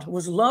child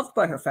was loved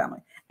by her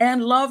family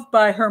and loved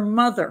by her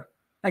mother.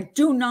 I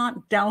do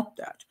not doubt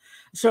that.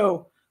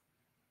 So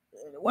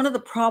one of the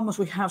problems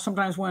we have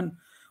sometimes when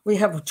we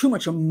have too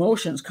much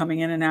emotions coming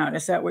in and out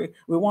is that we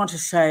want to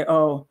say,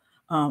 well,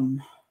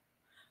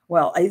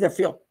 I either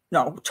feel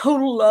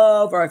total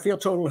love or I feel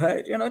total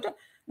hate.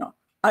 No,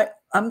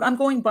 I'm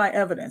going by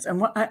evidence, and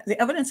the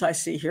evidence I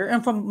see here,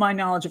 and from my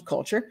knowledge of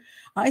culture,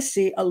 I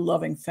see a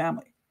loving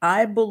family.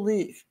 I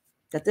believe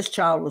that this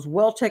child was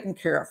well taken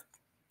care of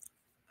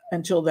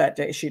until that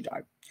day she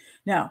died.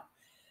 Now,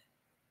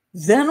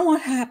 then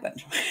what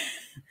happened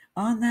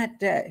on that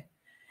day?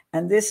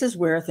 And this is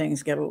where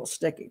things get a little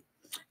sticky.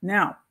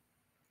 Now,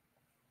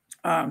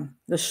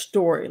 the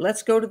story.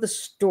 Let's go to the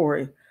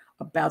story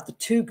about the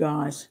two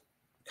guys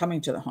coming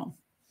to the home.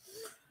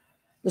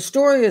 The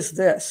story is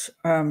this,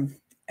 and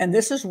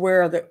this is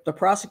where the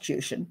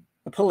prosecution,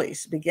 the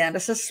police, began to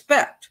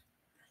suspect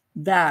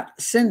that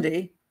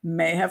Cindy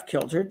may have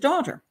killed her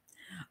daughter.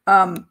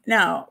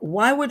 Now,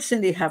 why would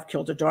Cindy have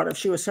killed her daughter if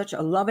she was such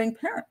a loving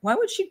parent? Why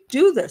would she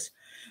do this?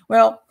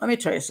 Well, let me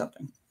tell you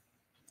something.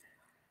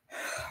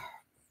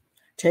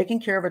 Taking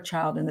care of a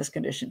child in this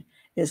condition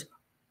is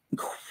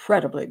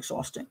incredibly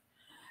exhausting.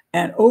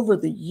 And over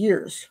the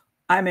years,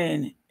 I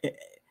mean,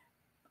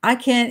 I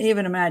can't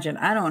even imagine.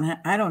 I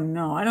don't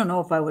know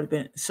if I would have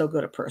been so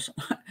good a person.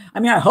 I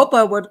mean, I hope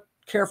I would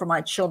care for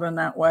my children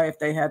that way if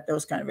they had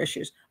those kind of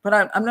issues. But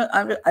I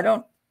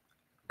don't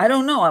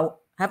know. I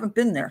haven't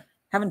been there,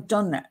 haven't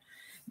done that.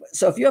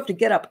 So if you have to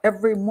get up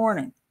every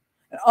morning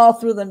and all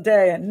through the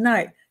day and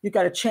night, you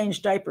got to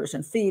change diapers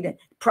and feed and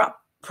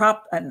prop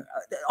and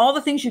all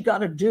the things you got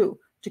to do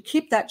to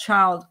keep that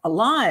child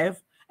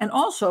alive. And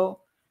also,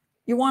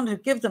 you want to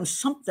give them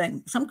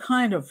something, some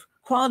kind of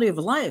quality of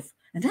life.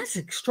 And that's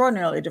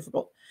extraordinarily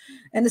difficult.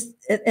 And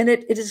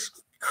it is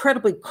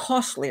incredibly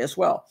costly as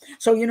well.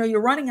 So,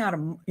 you're running out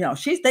of,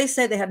 they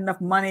say they had enough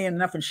money and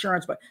enough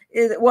insurance, but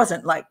it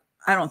wasn't like,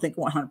 I don't think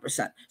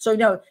 100%.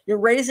 So, you're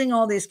raising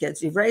all these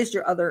kids. You've raised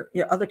your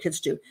other kids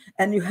too.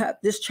 And you have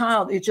this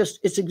child,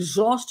 it's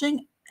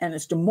exhausting and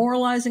it's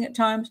demoralizing at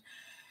times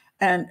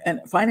and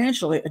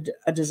financially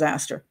a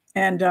disaster.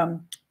 And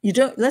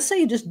let's say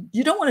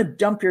you don't want to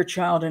dump your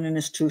child in an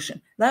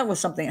institution. That was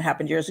something that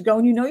happened years ago.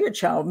 And your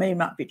child may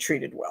not be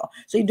treated well.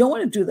 So you don't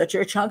want to do that to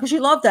your child because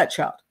you love that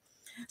child.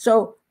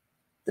 So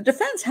the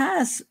defense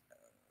has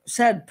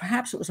said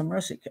perhaps it was a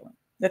mercy killing.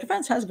 The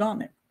defense has gone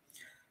there.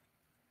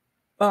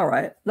 All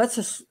right,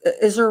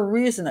 is there a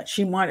reason that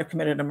she might have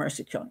committed a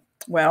mercy killing?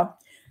 Well,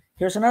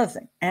 here's another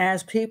thing.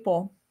 As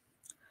people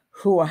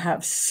who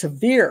have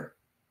severe,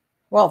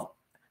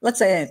 let's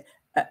say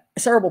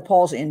cerebral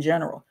palsy in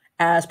general,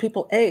 as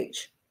people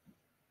age,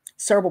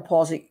 cerebral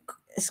palsy,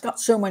 it's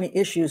got so many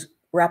issues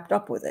wrapped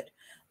up with it.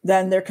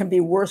 Then there can be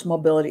worse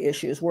mobility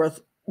issues,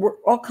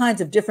 all kinds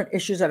of different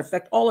issues that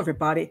affect all of your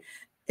body,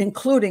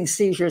 including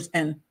seizures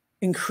and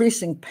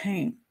increasing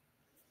pain.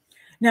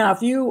 Now,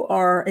 if you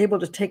are able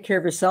to take care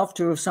of yourself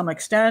to some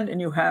extent and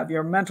you have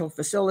your mental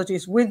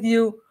facilities with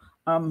you,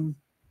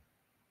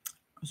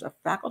 is it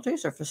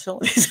faculties or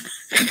facilities?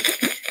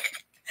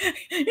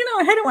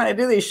 I hate it when I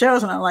do these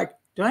shows and I'm like,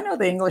 do I know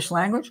the English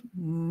language?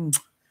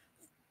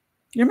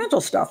 Your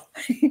mental stuff.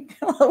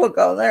 We'll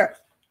go there.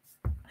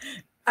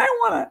 I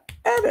don't want to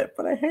edit,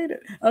 but I hate it.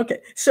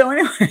 Okay, so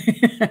anyway,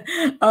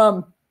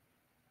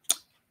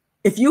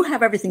 if you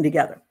have everything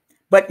together,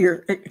 but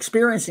you're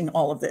experiencing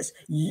all of this,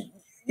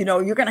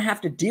 you're going to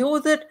have to deal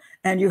with it,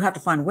 and you have to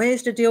find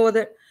ways to deal with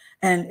it.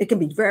 And it can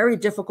be very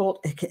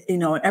difficult.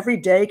 Every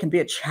day can be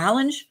a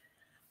challenge,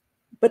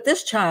 but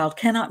this child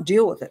cannot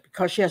deal with it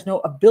because she has no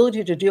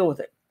ability to deal with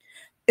it.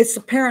 It's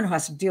the parent who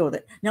has to deal with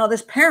it. Now,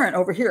 this parent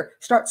over here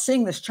starts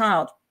seeing this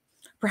child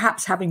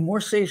perhaps having more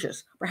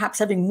seizures, perhaps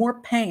having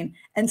more pain,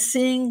 and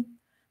seeing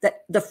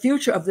that the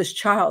future of this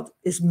child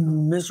is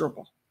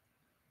miserable,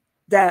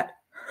 that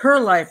her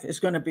life is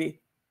going to be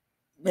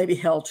maybe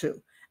hell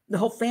too. The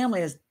whole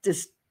family is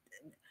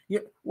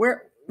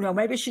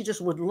maybe she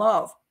just would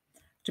love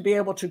to be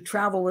able to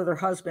travel with her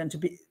husband, to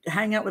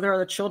hang out with her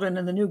other children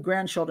and the new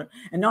grandchildren,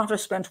 and not to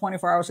spend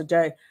 24 hours a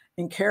day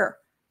in care.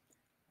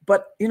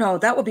 But,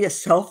 that would be a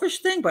selfish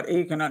thing, but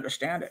you can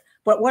understand it.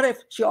 But what if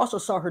she also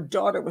saw her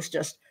daughter was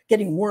just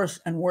getting worse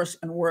and worse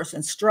and worse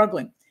and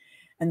struggling?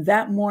 And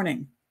that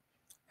morning,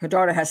 her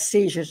daughter has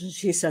seizures and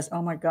she says,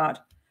 oh my God,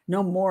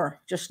 no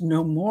more, just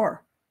no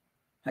more.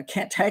 I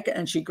can't take it.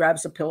 And she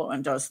grabs a pillow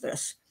and does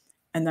this.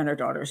 And then her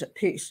daughter is at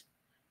peace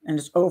and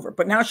it's over.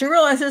 But now she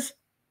realizes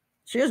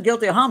she is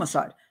guilty of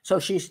homicide. So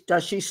she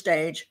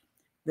stage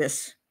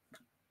this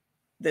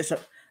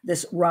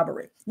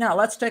robbery. Now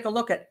let's take a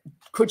look at,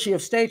 could she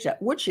have staged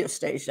that? Would she have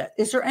staged that?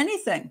 Is there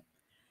anything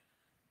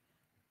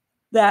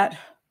that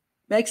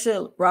makes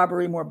a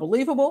robbery more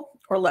believable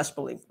or less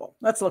believable?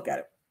 Let's look at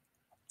it.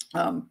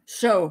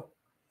 So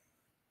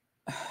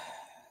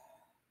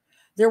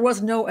there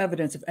was no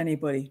evidence of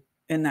anybody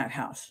in that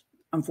house,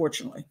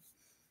 unfortunately,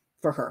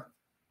 for her.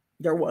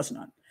 There was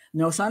none.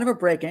 No sign of a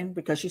break-in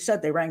because she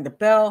said they rang the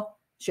bell,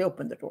 she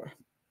opened the door,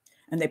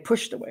 and they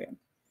pushed the way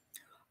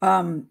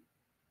in.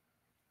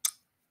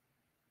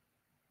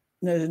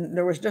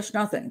 There was just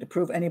nothing to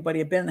prove anybody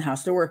had been in the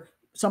house. There were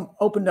some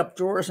opened up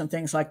drawers and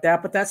things like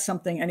that, but that's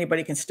something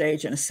anybody can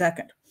stage in a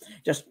second.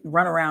 Just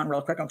run around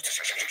real quick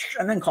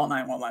and then call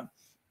 911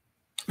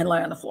 and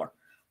lay on the floor.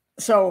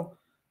 So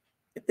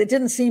it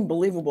didn't seem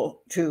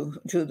believable to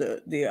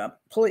the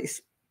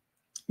police.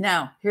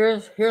 Now,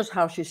 here's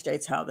how she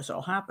states how this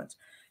all happens.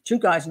 Two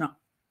guys,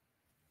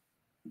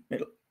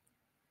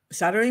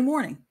 Saturday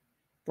morning,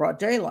 broad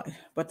daylight,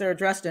 but they're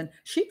dressed in,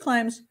 she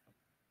claims,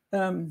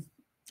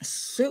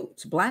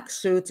 suits, black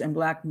suits and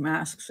black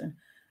masks.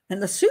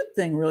 And the suit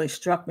thing really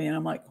struck me. And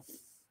I'm like,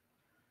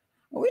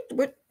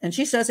 what? And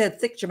she says they had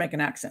thick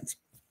Jamaican accents.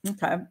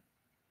 Okay.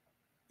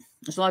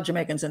 There's a lot of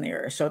Jamaicans in the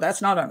area, so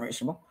that's not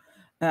unreasonable.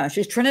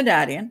 She's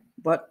Trinidadian,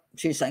 but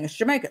she's saying it's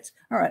Jamaicans.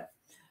 All right.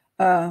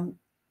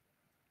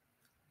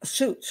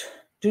 Suits.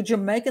 Do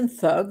Jamaican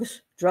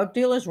thugs, drug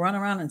dealers run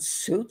around in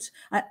suits?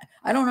 I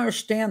don't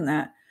understand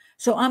that.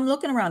 So I'm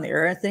looking around the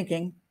area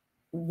thinking,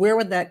 where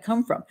would that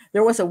come from?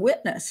 There was a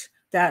witness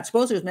that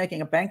supposedly was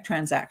making a bank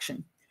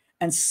transaction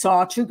and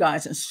saw two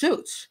guys in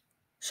suits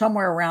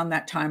somewhere around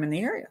that time in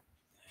the area.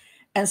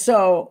 And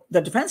so the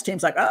defense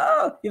team's like,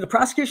 the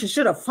prosecution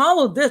should have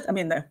followed this. I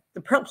mean, the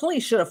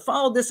police should have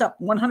followed this up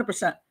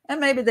 100%. And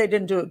maybe they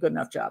didn't do a good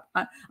enough job.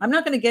 I'm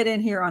not going to get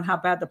in here on how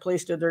bad the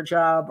police did their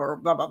job or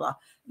blah, blah, blah.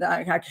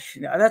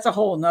 That's a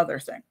whole nother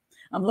thing.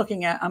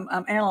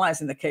 I'm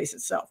analyzing the case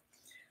itself.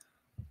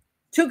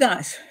 Two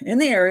guys in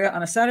the area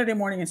on a Saturday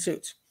morning in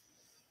suits.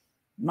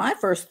 My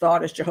first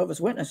thought is Jehovah's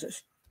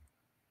Witnesses.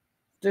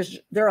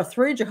 There are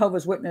 3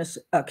 Jehovah's Witness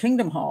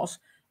Kingdom Halls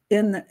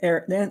in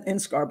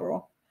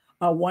Scarborough.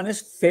 One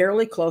is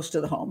fairly close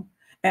to the home,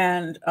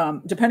 And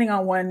depending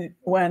on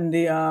when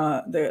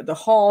the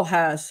hall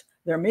has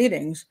their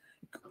meetings,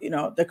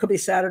 that could be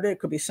Saturday, it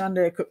could be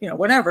Sunday, it could,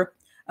 whatever.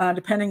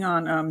 Depending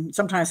on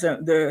sometimes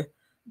the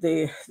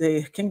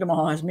Kingdom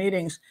Hall has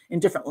meetings in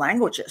different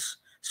languages.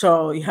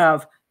 So you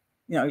have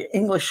your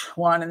English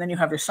one, and then you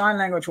have your sign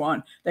language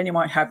one, then you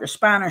might have your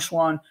Spanish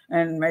one,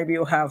 and maybe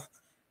you'll have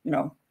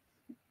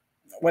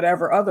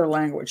whatever other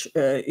language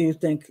you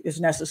think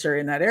is necessary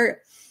in that area.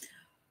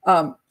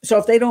 So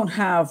if they don't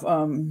have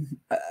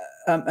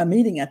a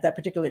meeting at that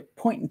particular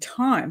point in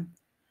time,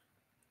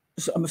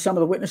 some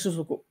of the witnesses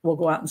will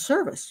go out in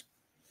service.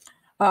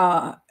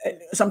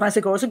 Sometimes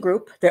they go as a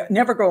group. They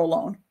never go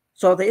alone.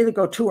 So they either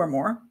go 2 or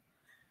more,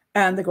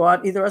 and they go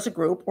out either as a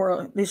group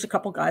or at least a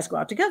couple guys go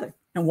out together.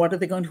 And what are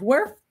they going to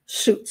wear?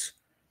 Suits,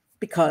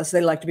 because they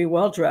like to be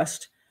well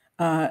dressed.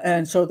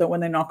 And so that when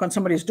they knock on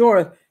somebody's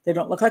door, they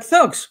don't look like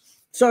thugs.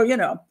 So,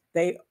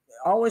 they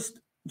always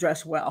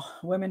dress well.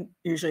 Women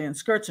usually in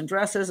skirts and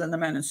dresses, and the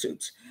men in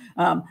suits.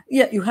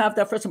 You have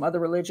that for some other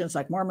religions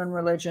like Mormon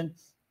religion.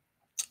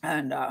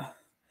 And,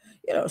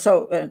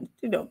 so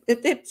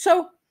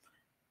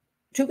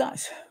 2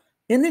 guys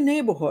in the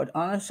neighborhood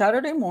on a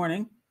Saturday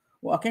morning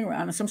walking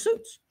around in some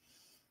suits.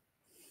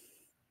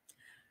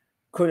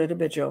 Could it have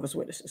been Jehovah's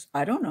Witnesses?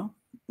 I don't know.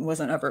 It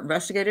wasn't ever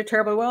investigated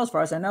terribly well as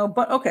far as I know.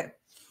 But okay,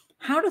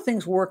 how do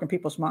things work in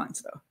people's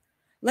minds though?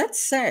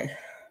 Let's say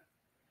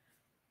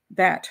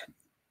that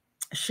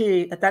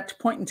she, at that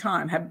point in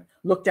time, had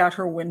looked out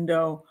her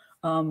window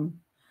and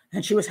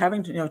she was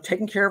having to,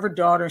 taking care of her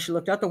daughter. And she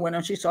looked out the window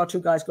and she saw 2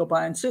 guys go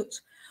by in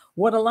suits.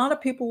 What a lot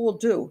of people will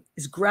do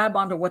is grab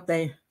onto what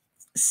they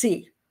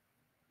see,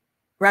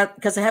 right?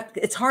 Because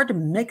it's hard to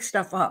make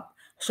stuff up.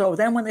 So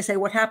then when they say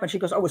what happened, she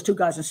goes, oh, it was 2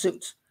 guys in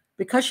suits,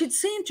 because she'd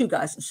seen 2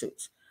 guys in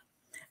suits.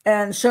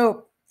 And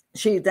so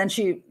she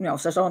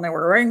says, oh, and they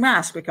were wearing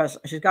masks, because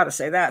she's got to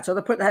say that. So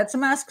they had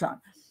some masks on.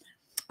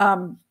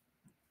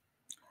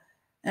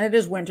 And it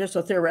is winter,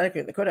 so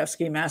theoretically they could have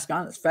ski masks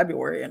on. It's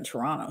February in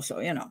Toronto, so,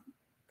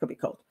 could be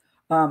cold.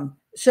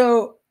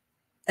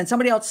 And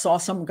somebody else saw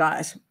some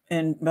guys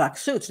in black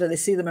suits. Did they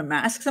see them in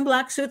masks and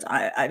black suits?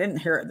 I didn't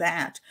hear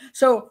that.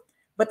 So,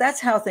 but that's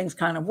how things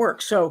kind of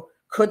work. So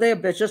could they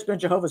have just been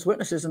Jehovah's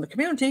Witnesses in the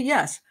community?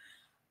 Yes.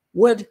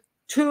 Would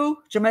 2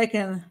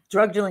 Jamaican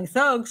drug dealing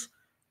thugs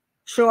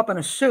show up in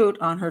a suit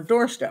on her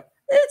doorstep?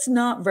 It's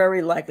not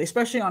very likely,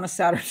 especially on a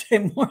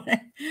Saturday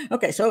morning.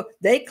 Okay, so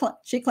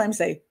she claims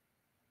they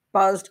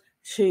buzzed.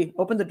 She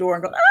opened the door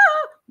and go,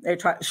 ah! They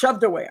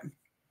shoved their way in.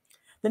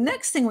 The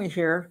next thing we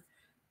hear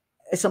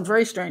is some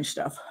very strange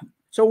stuff.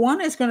 So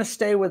one is going to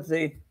stay with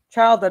the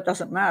child that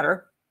doesn't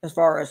matter as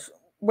far as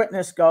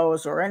witness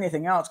goes or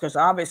anything else, because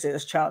obviously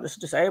this child is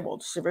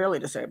disabled, severely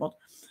disabled.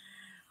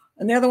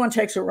 And the other one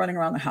takes her running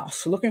around the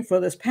house looking for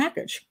this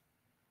package.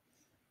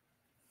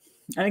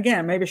 And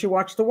again, maybe she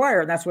watched The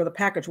Wire, and that's where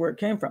it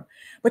came from.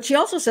 But she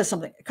also says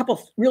a couple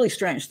of really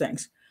strange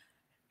things.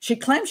 She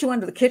claims she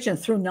went to the kitchen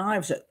and threw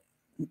knives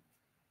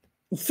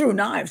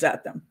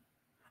at them.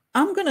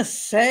 I'm going to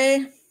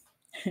say,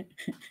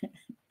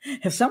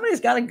 if somebody's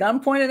got a gun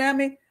pointed at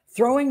me,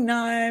 throwing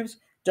knives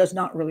does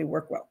not really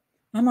work well.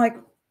 I'm like,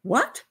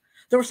 what?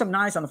 There were some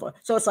knives on the floor.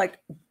 So it's like,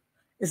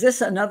 is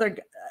this another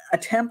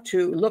attempt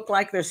to look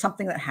like there's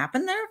something that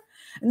happened there?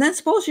 And then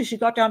supposedly she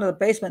got down to the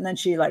basement and then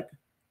she like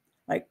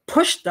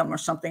pushed them or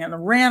something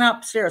and ran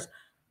upstairs.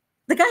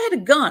 The guy had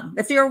a gun.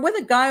 If you're with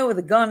a guy with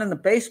a gun in the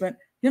basement,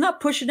 you're not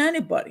pushing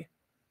anybody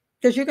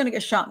because you're going to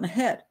get shot in the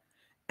head.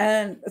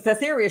 And the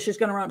theory is she's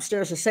going to run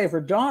upstairs to save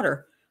her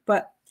daughter.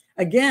 But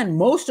again,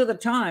 most of the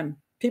time,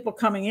 people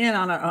coming in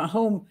on a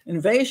home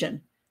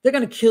invasion, they're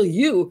going to kill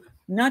you,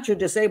 not your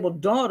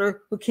disabled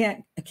daughter who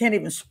can't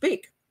even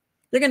speak.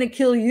 They're going to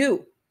kill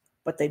you,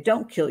 but they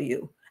don't kill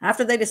you.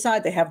 After they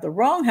decide they have the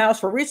wrong house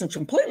for reasons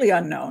completely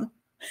unknown,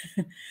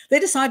 they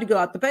decide to go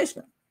out the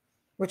basement,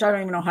 which I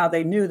don't even know how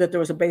they knew that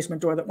there was a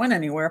basement door that went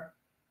anywhere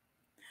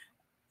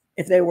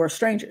if they were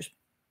strangers.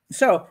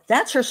 So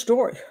that's her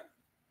story.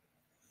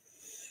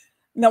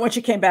 Now, when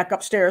she came back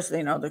upstairs,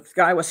 the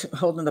guy was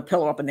holding the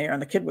pillow up in the air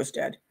and the kid was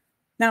dead.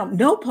 Now,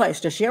 no place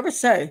does she ever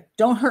say,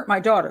 don't hurt my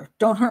daughter.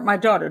 Don't hurt my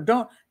daughter.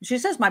 Don't. She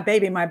says, my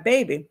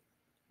baby,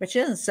 but she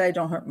doesn't say,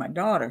 don't hurt my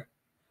daughter.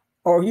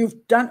 Or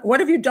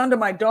what have you done to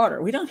my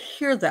daughter? We don't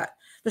hear that.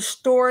 The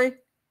story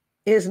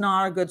is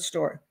not a good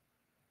story.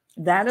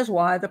 That is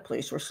why the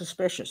police were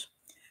suspicious.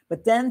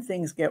 But then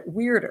things get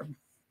weirder.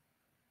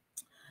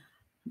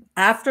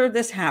 After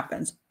this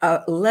happens,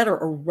 a letter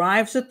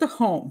arrives at the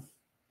home.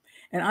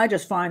 And I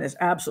just find this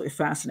absolutely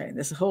fascinating,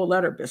 this whole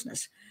letter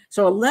business.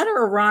 So a letter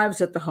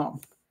arrives at the home.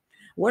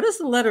 What does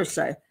the letter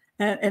say?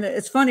 And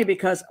it's funny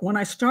because when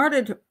I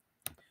started,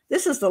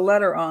 this is the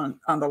letter on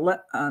right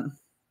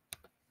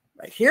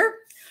here.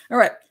 All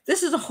right,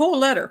 this is a whole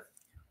letter.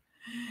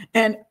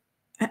 And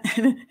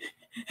it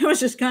was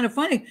just kind of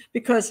funny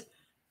because,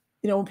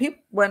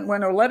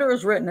 when a letter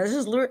is written, this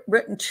is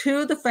written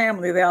to the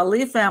family, the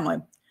Ali family,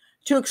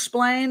 to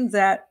explain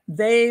that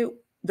there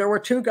were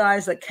 2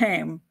 guys that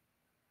came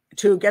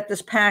to get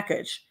this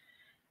package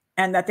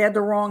and that they had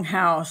the wrong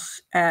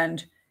house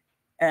and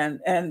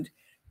And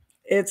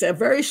it's a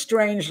very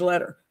strange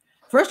letter.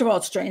 First of all,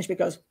 it's strange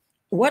because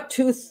what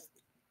two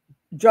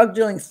drug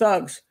dealing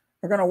thugs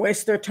are going to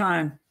waste their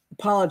time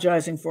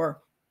apologizing for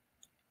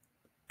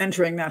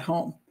entering that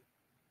home?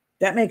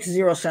 That makes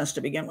zero sense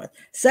to begin with.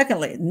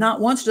 Secondly, not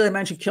once do they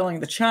mention killing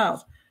the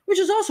child, which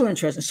is also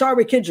interesting. Sorry,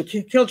 we killed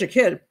your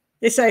kid.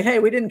 They say, hey,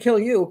 we didn't kill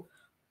you,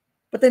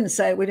 but they didn't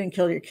say we didn't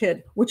kill your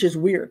kid, which is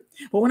weird.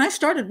 But when I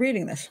started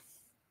reading this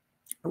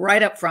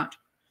right up front,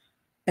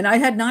 and I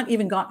had not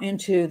even gotten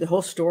into the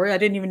whole story, I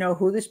didn't even know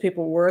who these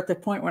people were at the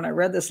point when I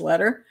read this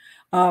letter.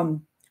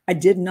 I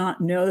did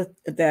not know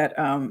that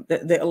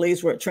the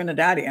Elise were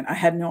Trinidadian. I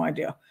had no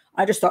idea.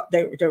 I just thought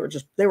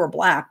they were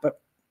black,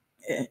 but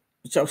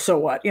so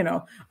what?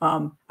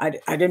 I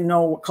didn't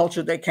know what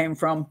culture they came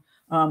from,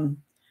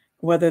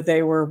 whether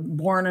they were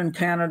born in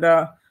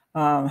Canada,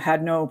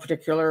 had no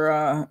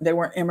particular. They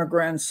weren't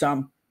immigrants.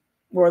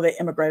 Where they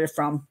immigrated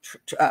from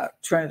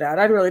Trinidad.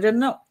 I really didn't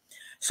know.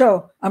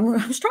 So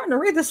I'm starting to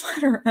read this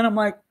letter, and I'm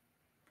like,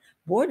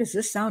 boy, does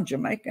this sound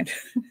Jamaican.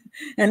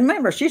 And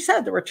remember, she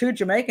said there were two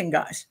Jamaican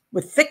guys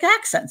with thick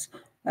accents.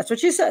 That's what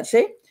she said.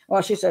 See?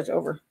 Oh, she said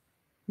over.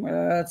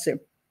 Let's see.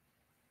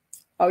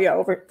 Oh, yeah,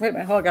 over. Wait a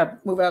minute. Oh, I got to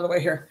move out of the way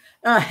here.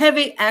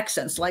 Heavy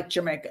accents like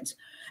Jamaicans.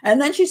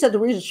 And then she said the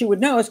reason she would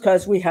know is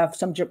because we have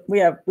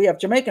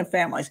Jamaican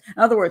families.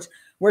 In other words,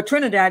 we're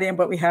Trinidadian,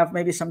 but we have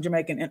maybe some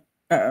Jamaican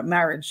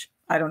marriage.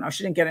 I don't know.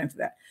 She didn't get into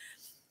that.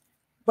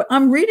 But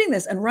I'm reading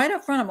this, and right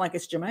up front, I'm like,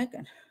 it's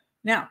Jamaican.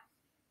 Now,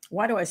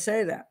 why do I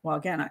say that? Well,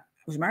 again, I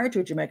was married to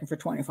a Jamaican for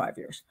 25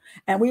 years,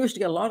 and we used to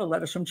get a lot of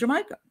letters from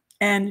Jamaica.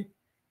 And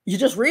you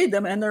just read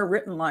them, and they're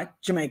written like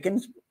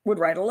Jamaicans would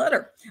write a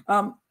letter.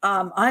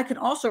 I can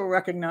also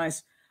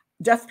recognize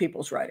deaf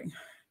people's writing.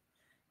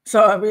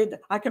 So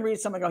I can read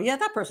someone and go, yeah,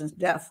 that person's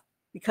deaf,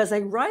 because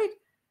they write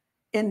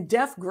in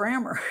deaf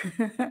grammar.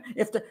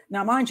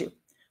 Now, mind you,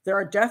 there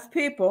are deaf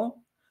people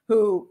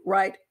who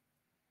write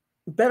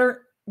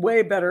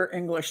way better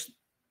English,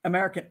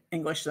 American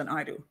English than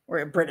I do,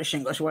 or British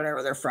English,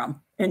 whatever they're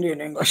from, Indian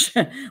English,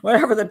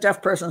 whatever the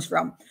deaf person's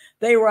from.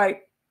 They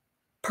write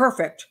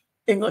perfect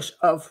English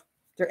of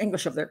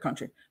their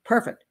country.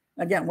 Perfect.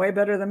 Again, way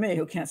better than me,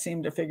 who can't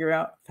seem to figure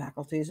out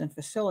faculties and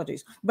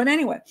facilities. But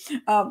anyway,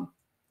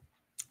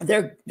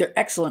 they're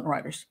excellent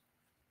writers,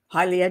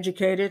 highly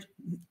educated,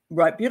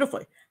 write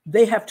beautifully.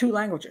 They have two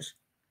languages.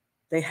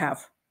 They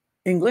have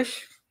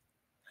English,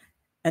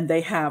 and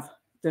they have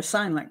their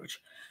sign language.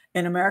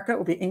 In America, it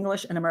will be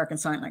English and American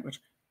Sign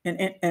Language. In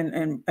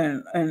England,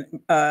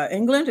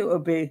 it will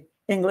be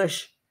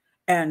English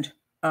and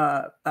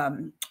a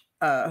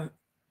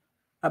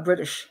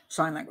British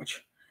Sign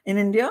Language. In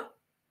India,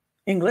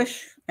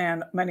 English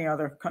and many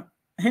other.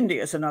 Hindi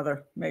is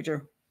another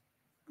major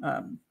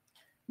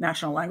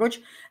national language,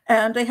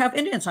 and they have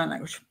Indian Sign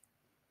Language.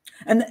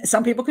 And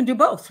some people can do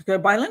both. They're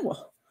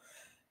bilingual.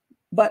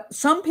 But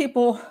some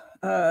people,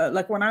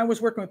 like when I was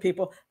working with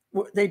people,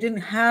 they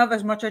didn't have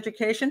as much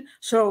education,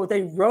 so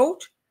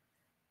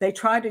they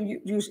tried to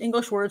use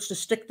English words to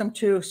stick them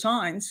to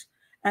signs,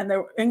 and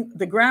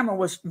the grammar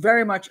was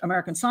very much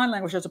American Sign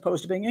Language as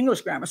opposed to being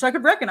English grammar. So I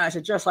could recognize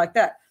it just like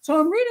that. So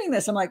I'm reading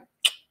this, I'm like,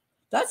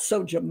 that's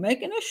so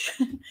Jamaicanish.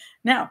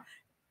 Now,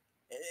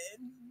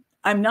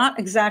 I'm not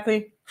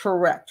exactly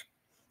correct.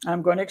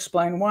 I'm going to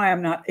explain why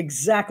I'm not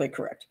exactly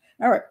correct.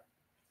 All right.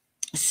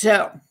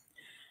 So,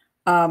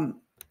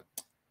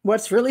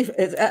 what's really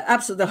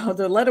absolutely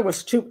the letter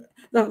was the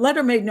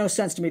letter made no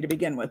sense to me to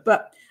begin with,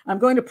 but I'm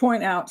going to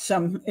point out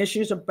some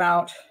issues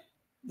about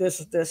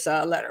this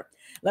letter.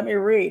 Let me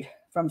read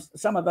from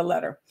some of the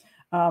letter.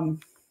 Hold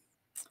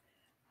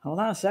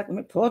on a second.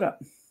 Let me pull it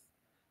up.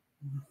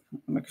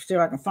 Let me see if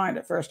I can find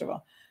it first of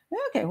all.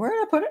 Okay, where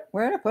did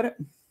I put it?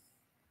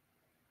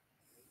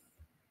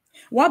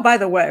 Well, by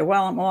the way,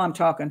 while I'm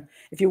talking,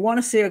 if you want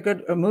to see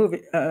a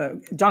movie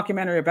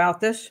documentary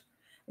about this,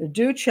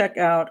 do check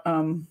out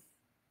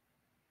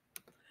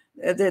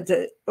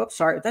oops,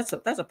 sorry, that's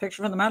a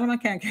picture from the Madeline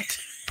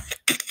Pancakes.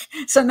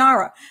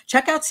 Cynara.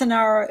 Check out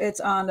Cynara. It's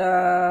on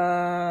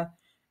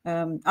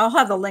I'll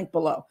have the link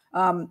below.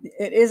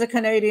 It is a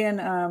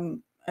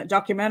Canadian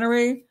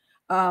documentary,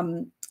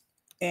 and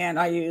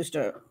I used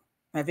a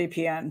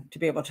VPN to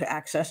be able to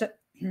access it.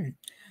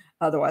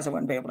 Otherwise, I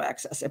wouldn't be able to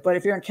access it. But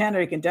if you're in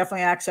Canada, you can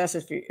definitely access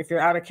it. If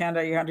you're out of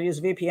Canada, you have to use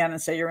VPN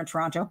and say you're in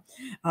Toronto.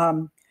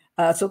 So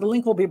the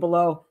link will be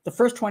below. The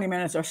first 20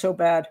 minutes are so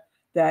bad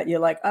that you're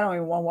like, I don't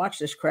even want to watch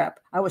this crap.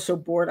 I was so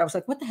bored. I was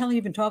like, what the hell are you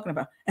even talking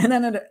about? And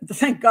then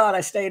thank God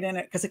I stayed in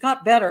it, because it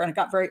got better and it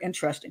got very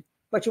interesting.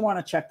 But you want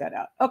to check that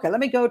out. Okay, let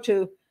me go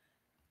to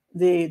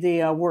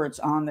the words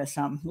on this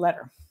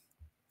letter.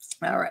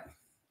 All right.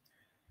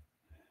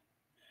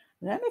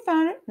 Let me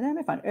find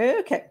it.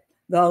 Okay,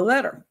 the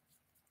letter.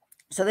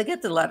 So they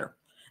get the letter.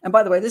 And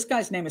by the way, this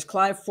guy's name is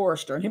Clive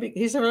Forrester, and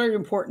he's very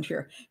important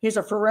here. He's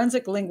a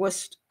forensic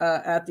linguist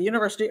at the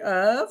University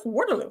of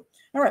Waterloo.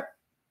 All right.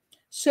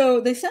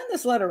 So they send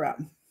this letter out.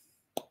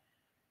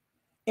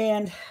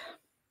 And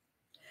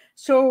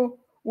so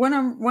when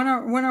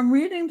I'm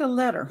reading the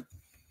letter,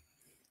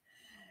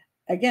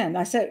 again,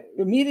 I said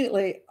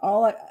immediately,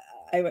 I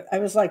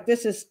was like,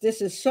 this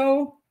is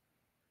so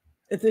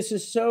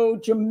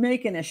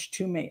Jamaicanish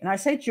to me. And I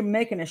say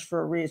Jamaicanish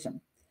for a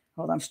reason.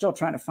 Hold on, I'm still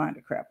trying to find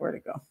it. Crap, where'd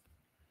it go?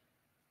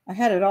 I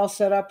had it all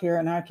set up here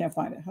and now I can't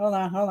find it. Hold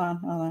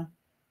on.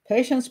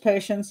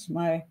 Patience,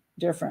 my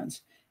dear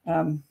friends.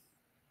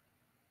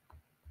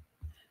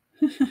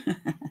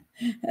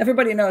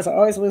 Everybody knows I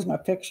always lose my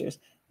pictures.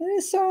 It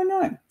is so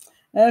annoying.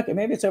 Okay,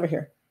 maybe it's over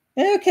here.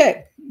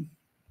 Okay,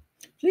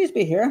 please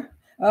be here.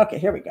 Okay,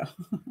 here we go.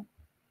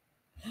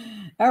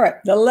 All right,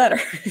 the letter.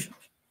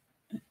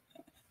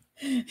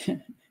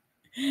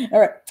 All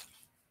right.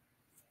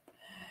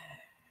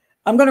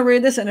 I'm going to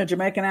read this in a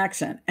Jamaican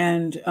accent,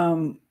 and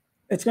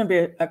it's going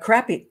to be a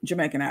crappy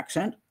Jamaican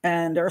accent.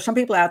 And there are some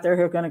people out there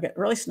who are going to get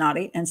really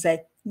snotty and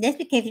say, just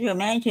because you're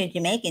married to a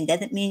Jamaican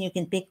doesn't mean you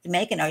can speak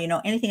Jamaican or you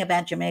know anything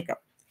about Jamaica.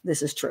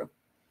 This is true.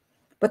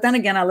 But then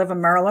again, I live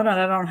in Maryland and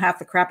I don't have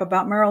the crap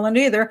about Maryland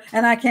either.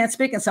 And I can't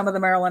speak in some of the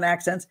Maryland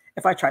accents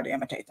if I try to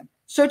imitate them.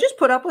 So just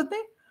put up with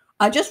me.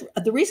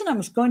 The reason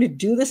I'm going to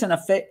do this in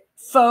a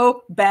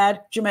faux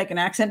bad Jamaican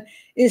accent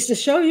is to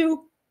show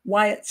you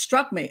why it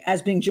struck me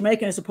as being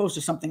Jamaican as opposed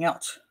to something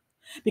else.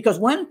 Because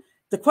when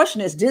the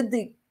question is, did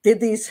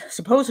these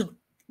supposed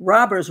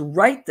robbers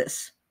write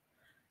this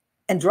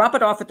and drop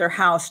it off at their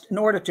house in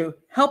order to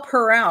help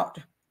her out,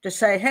 to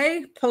say,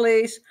 hey,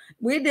 police,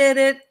 we did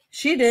it.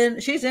 She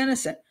didn't. She's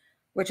innocent,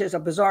 which is a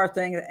bizarre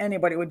thing that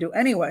anybody would do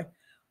anyway.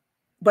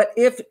 But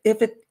if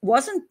it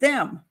wasn't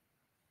them,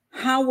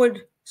 how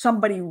would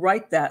somebody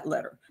write that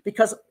letter?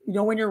 Because, you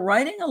know, when you're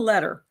writing a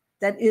letter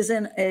that is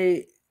in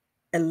a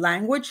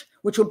language,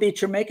 which would be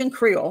Jamaican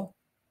Creole,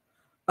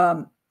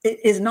 it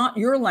is not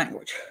your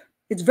language.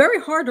 It's very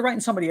hard to write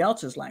in somebody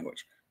else's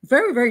language.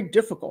 Very, very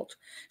difficult.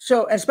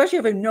 So, especially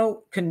if you have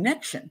no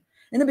connection.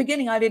 In the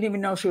beginning, I didn't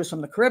even know she was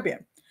from the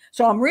Caribbean.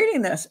 So I'm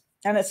reading this,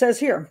 and it says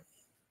here,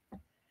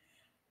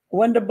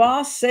 when the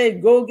boss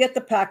said, go get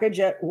the package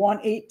at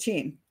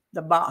 1:18,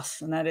 the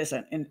boss, and that is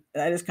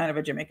kind of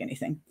a Jamaican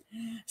thing.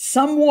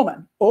 Some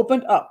woman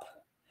opened up,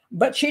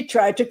 but she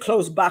tried to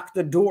close back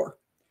the door.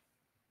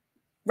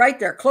 Right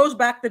there, close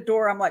back the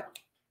door. I'm like,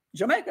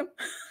 Jamaican.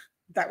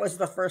 That was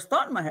the first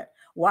thought in my head.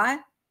 Why?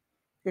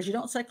 Because you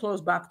don't say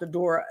close back the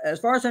door, as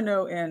far as I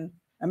know, in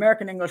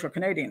American English or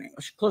Canadian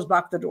English. Close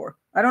back the door.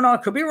 I don't know.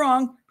 It could be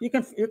wrong. You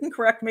can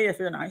correct me if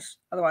you're nice.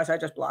 Otherwise, I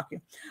just block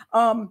you.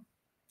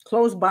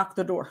 Close back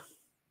the door.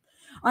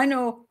 I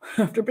know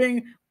after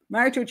being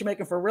married to a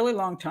Jamaican for a really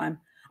long time,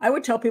 I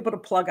would tell people to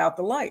plug out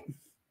the light.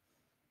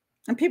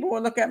 And people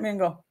would look at me and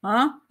go,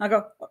 huh? I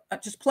go,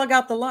 just plug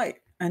out the light.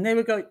 And they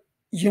would go,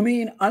 you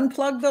mean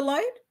unplug the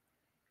light?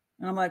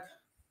 And I'm like,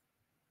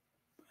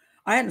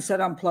 I hadn't said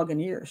unplug in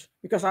years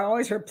because I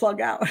always heard plug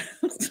out.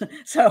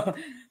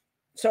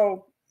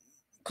 So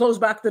close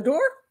back the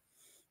door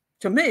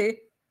to me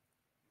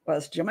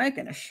was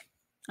Jamaicanish.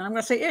 And I'm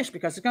going to say ish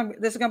because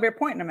this is going to be a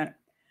point in a minute.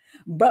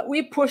 But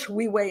we push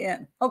we way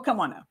in. Oh, come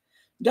on now.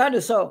 That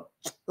is so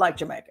like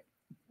Jamaican.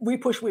 We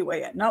push we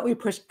way in. Not we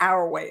push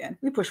our way in.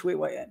 We push we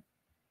way in.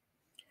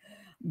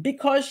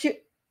 Because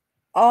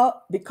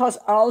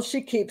all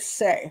she keeps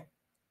saying,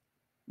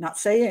 not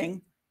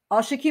saying,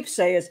 all she keeps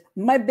saying is,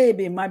 my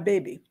baby, my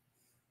baby.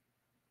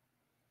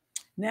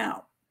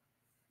 Now,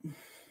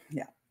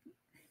 yeah,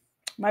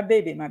 my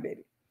baby, my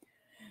baby.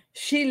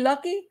 She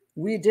lucky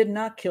we did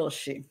not kill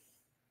she.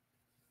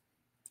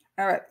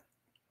 All right.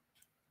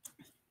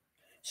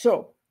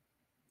 So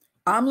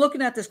I'm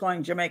looking at this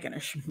going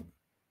Jamaicanish.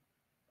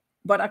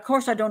 But of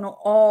course, I don't know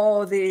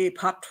all the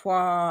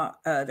patois,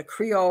 the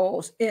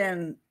Creoles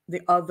in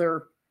the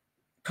other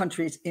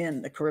countries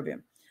in the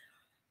Caribbean.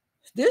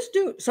 This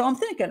dude, so I'm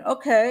thinking,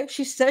 okay,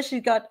 she says she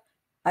got,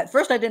 at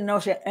first I didn't know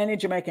she had any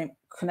Jamaican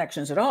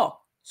connections at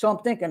all. So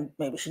I'm thinking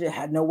maybe she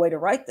had no way to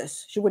write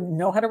this. She wouldn't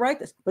know how to write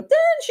this. But then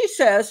she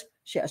says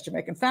she has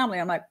Jamaican family.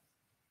 I'm like,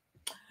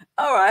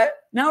 all right,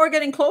 now we're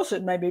getting closer.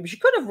 Maybe she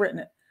could have written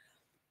it.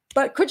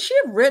 But could she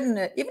have written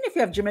it, even if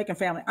you have Jamaican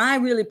family? I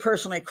really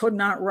personally could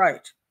not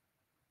write.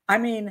 I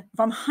mean, if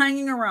I'm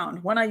hanging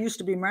around, when I used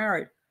to be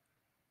married,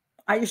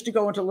 I used to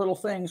go into little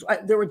things.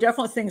 There were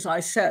definitely things I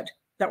said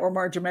that were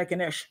more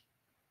Jamaican-ish.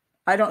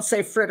 I don't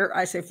say fritter,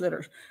 I say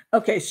flitters.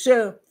 Okay,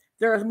 so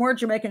there are more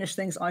Jamaican-ish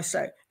things I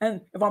say.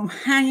 And if I'm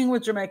hanging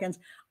with Jamaicans,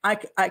 I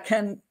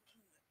can,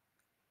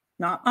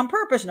 not on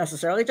purpose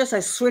necessarily, just I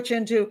switch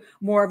into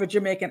more of a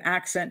Jamaican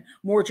accent,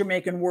 more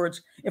Jamaican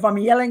words. If I'm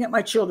yelling at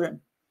my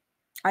children,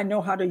 I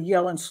know how to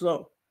yell and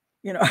slow.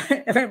 You know,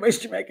 if anybody's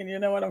Jamaican, you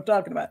know what I'm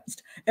talking about.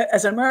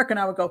 As an American,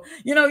 I would go,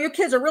 you know, your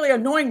kids are really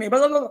annoying me.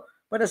 Blah, blah, blah.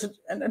 But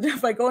and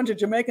if I go into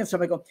Jamaican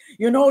stuff, I go,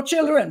 you know,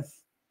 children,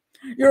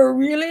 you're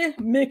really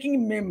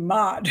making me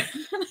mad.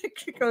 And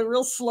I go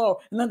real slow.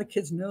 And then the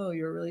kids know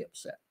you're really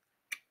upset.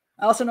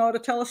 I also know how to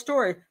tell a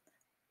story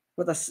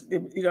with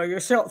you know, you're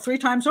 3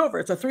 times over.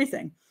 It's a 3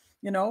 thing,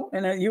 you know.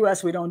 In the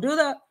U.S., we don't do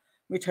that.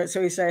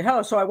 So we say,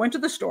 oh, so I went to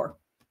the store,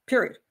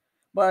 period.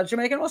 But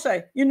Jamaican will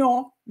say, you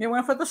know, you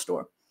went for the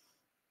store.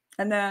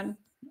 And then,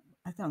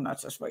 I think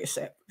that's just what you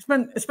say.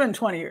 It's been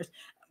 20 years.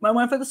 I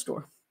went for the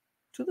store.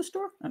 to the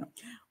store? I don't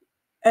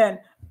know.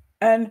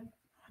 And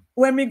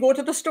when we go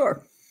to the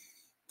store,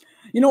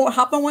 you know what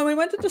happened when we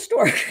went to the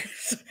store?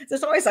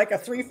 There's always like a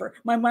three for.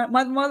 My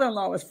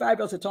mother-in-law was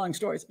fabulous at telling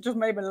stories. It just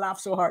made me laugh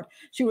so hard.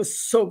 She was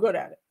so good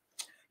at it.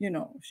 You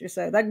know, she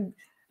said that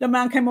the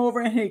man came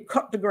over and he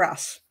cut the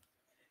grass.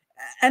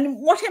 And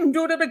what him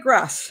do to the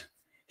grass?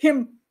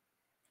 Him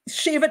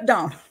shave it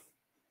down.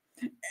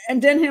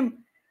 And then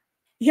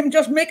him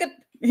just make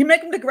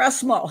the grass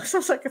small. So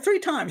it's like 3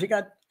 times. You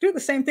got to do the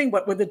same thing,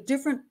 but with a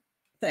different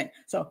thing.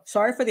 So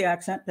sorry for the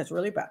accent. That's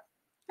really bad.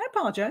 I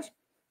apologize,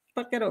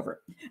 but get over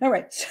it. All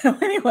right. So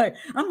anyway,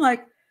 I'm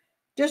like,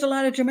 there's a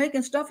lot of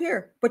Jamaican stuff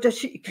here, but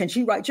can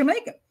she write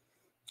Jamaican?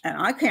 And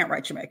I can't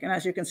write Jamaican.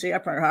 As you can see, I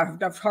probably have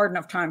a hard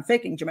enough time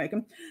faking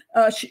Jamaican.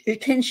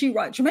 Can she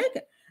write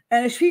Jamaican?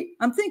 And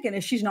I'm thinking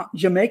if she's not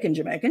Jamaican,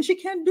 she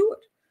can't do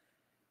it.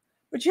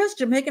 But just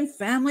Jamaican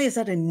family, is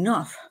that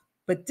enough?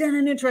 But then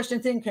an interesting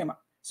thing came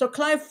up. So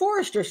Clive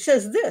Forrester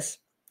says this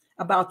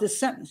about this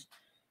sentence.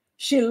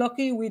 She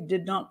lucky we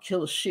did not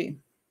kill she.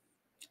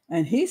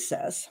 And he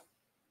says,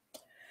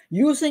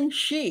 using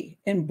she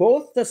in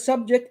both the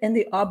subject and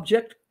the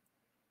object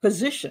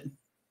position,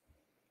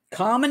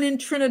 common in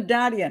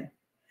Trinidadian,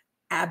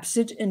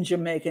 absent in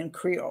Jamaican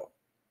Creole.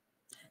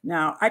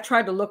 Now, I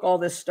tried to look all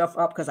this stuff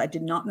up because I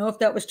did not know if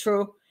that was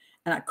true,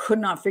 and I could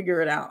not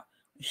figure it out.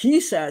 He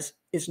says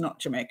it's not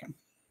Jamaican.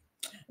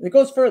 It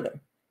goes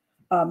further.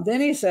 Then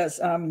he says,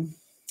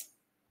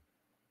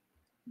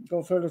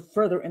 go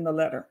further in the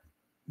letter.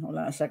 Hold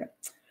on a second.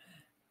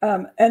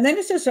 And then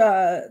it says,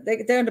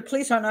 the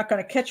police are not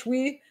going to catch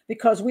we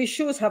because we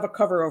shoes have a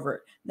cover over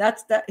it.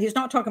 That's that. He's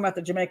not talking about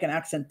the Jamaican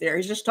accent there.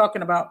 He's just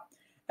talking about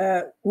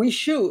we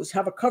shoes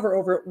have a cover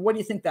over it. What do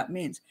you think that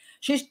means?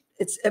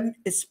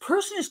 It's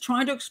person is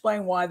trying to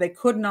explain why they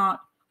could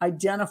not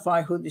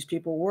identify who these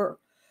people were.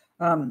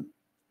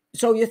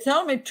 So you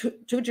tell me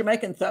two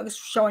Jamaican thugs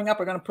showing up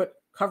are going to put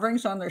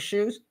coverings on their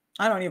shoes?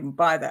 I don't even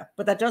buy that.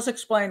 But that does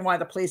explain why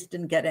the police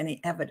didn't get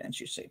any evidence,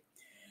 you see.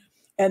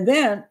 And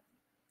then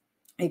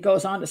he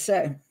goes on to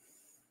say,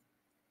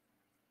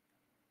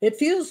 it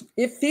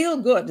feel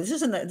good. This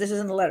is in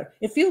the letter.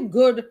 It feel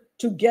good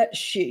to get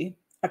she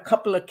a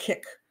couple of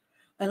kick.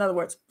 In other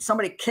words,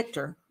 somebody kicked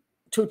her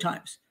 2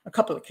 times, a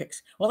couple of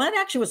kicks. Well, that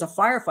actually was a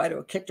firefighter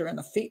who kicked her in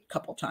the feet a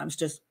couple of times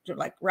just to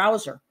like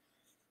rouse her.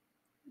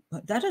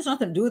 But that has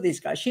nothing to do with these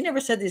guys. She never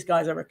said these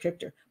guys ever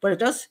kicked her, but it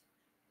does.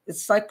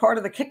 It's like part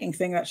of the kicking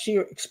thing that she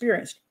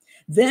experienced.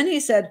 Then he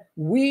said,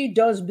 we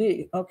does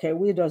be. Okay,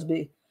 we does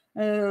be.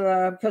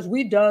 Because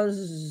we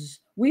does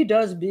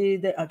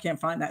be, I can't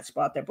find that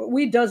spot there, but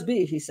we does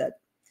be, he said.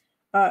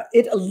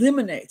 It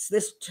eliminates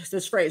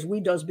this phrase, we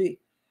does be,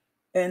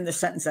 in the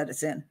sentence that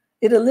it's in.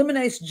 It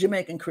eliminates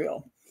Jamaican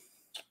Creole.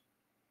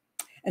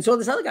 And so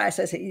this other guy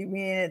says, hey, you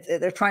mean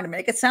they're trying to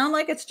make it sound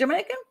like it's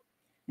Jamaican?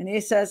 And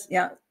he says,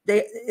 yeah,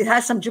 it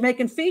has some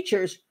Jamaican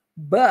features,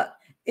 but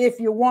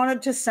if you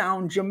wanted to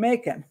sound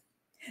Jamaican,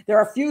 there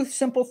are a few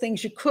simple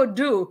things you could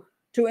do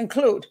to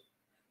include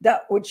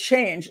that would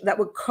change, that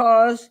would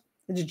cause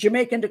the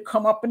Jamaican to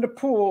come up in the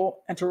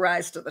pool and to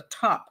rise to the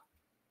top.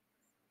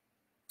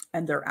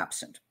 And they're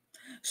absent.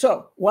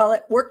 So while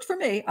it worked for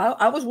me,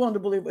 I was willing to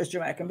believe it was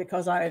Jamaican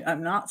because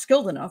I'm not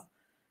skilled enough.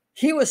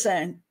 He was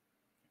saying,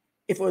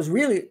 if it was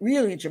really,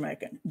 really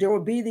Jamaican, there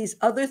would be these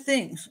other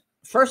things.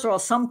 First of all,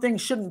 some things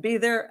shouldn't be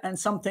there and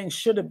some things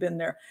should have been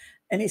there.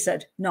 And he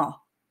said, no.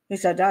 He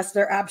said,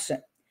 they're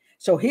absent.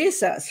 So he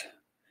says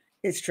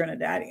it's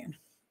Trinidadian.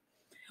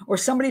 Or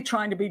somebody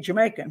trying to be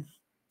Jamaican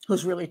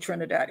who's really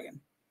Trinidadian.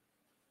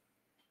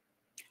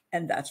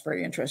 And that's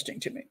very interesting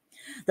to me.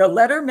 The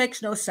letter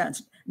makes no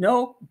sense.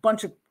 No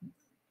bunch of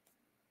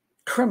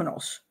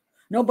criminals,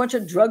 no bunch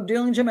of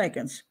drug-dealing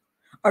Jamaicans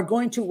are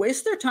going to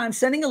waste their time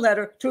sending a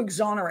letter to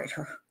exonerate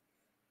her.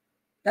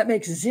 That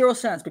makes 0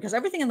 sense because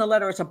everything in the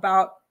letter is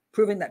about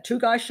proving that 2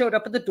 guys showed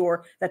up at the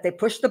door, that they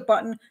pushed the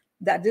button,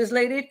 that this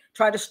lady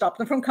tried to stop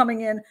them from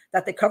coming in,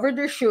 that they covered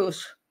their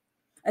shoes,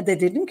 and they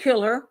didn't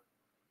kill her,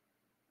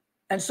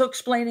 and so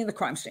explaining the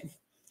crime scene.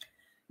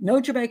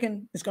 No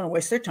Jamaican is going to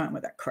waste their time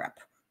with that crap.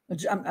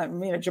 I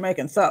mean, a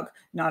Jamaican thug,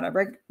 not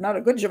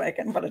a good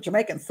Jamaican, but a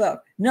Jamaican thug.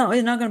 No,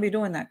 he's not going to be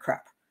doing that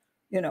crap.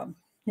 You know,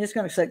 he's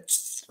going to say,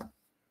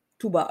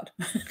 too bad.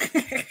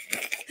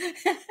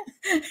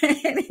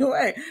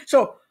 Anyway,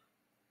 so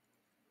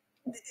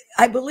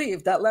I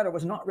believe that letter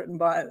was not written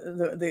by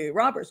the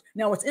robbers.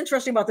 Now, what's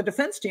interesting about the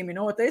defense team, you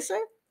know what they say?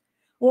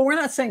 Well, we're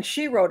not saying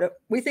she wrote it.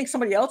 We think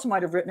somebody else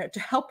might have written it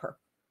to help her.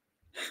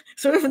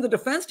 So even the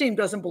defense team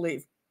doesn't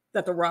believe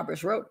that the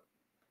robbers wrote it.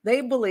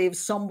 They believe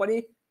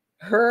somebody,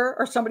 her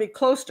or somebody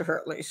close to her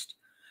at least,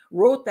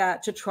 wrote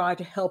that to try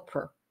to help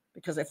her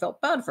because they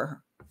felt bad for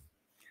her.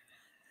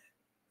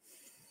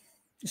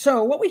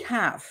 So what we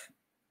have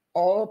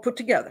all put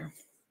together,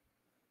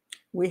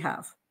 we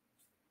have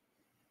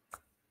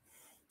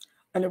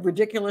a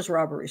ridiculous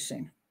robbery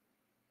scene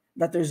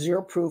that there's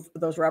 0 proof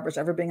of those robbers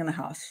ever being in the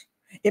house.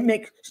 It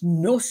makes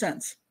no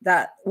sense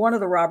that one of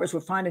the robbers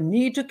would find a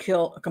need to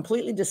kill a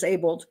completely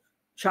disabled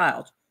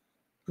child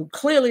who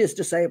clearly is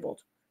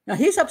disabled Now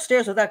he's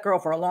upstairs with that girl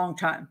for a long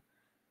time.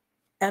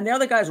 And the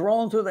other guy's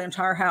rolling through the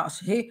entire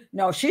house.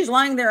 No, she's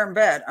lying there in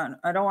bed.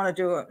 I don't want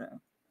to do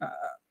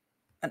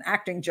an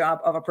acting job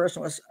of a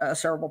person with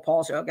cerebral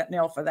palsy. I'll get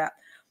nailed for that.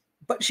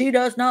 But she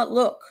does not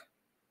look,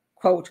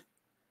 quote,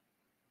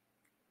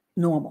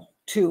 normal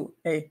to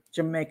a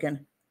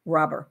Jamaican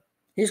robber.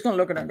 He's going to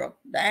look at her and go,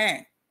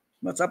 dang,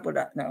 what's up with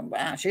that? No,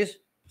 she's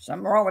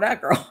something wrong with that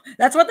girl.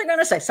 That's what they're going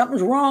to say.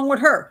 Something's wrong with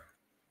her.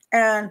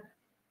 And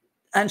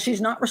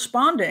she's not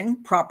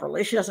responding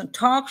properly. She doesn't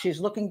talk. She's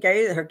looking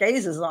gay. Her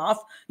gaze is off.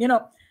 You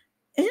know,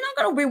 he's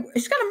not going to be,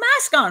 he's got a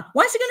mask on.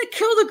 Why is he going to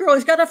kill the girl?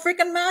 He's got a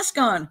freaking mask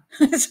on.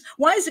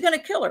 Why is he going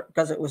to kill her?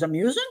 Because it was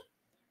amusing?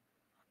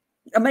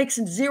 It makes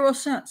zero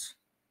sense.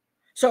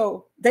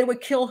 So they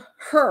would kill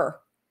her.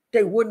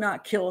 They would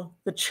not kill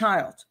the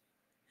child.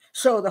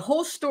 So the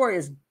whole story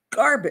is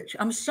garbage.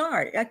 I'm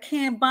sorry. I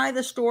can't buy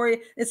the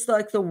story. It's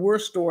like the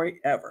worst story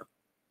ever.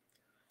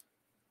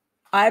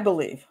 I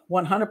believe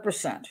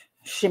 100%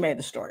 she made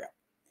the story up.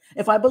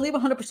 If I believe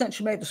 100%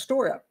 she made the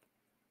story up,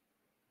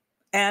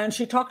 and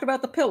she talked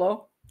about the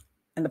pillow,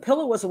 and the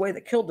pillow was the way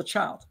that killed the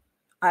child,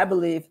 I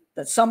believe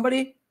that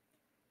somebody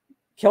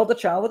killed the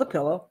child with a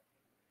pillow,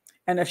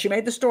 and if she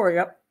made the story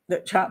up, the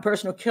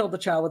person who killed the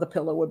child with a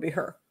pillow would be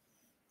her.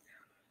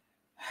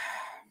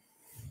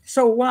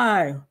 So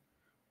why?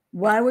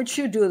 Why would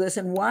she do this?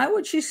 And why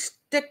would she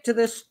stick to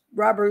this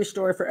robbery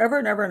story forever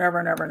and ever and ever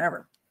and ever and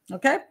ever?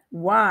 Okay?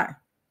 Why?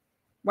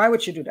 Why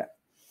would she do that?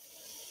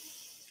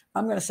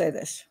 I'm going to say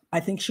this. I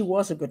think she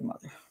was a good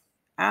mother.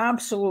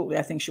 Absolutely,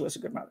 I think she was a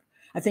good mother.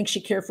 I think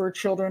she cared for her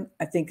children.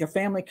 I think her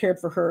family cared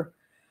for her.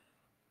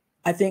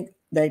 I think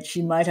that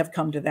she might have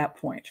come to that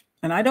point.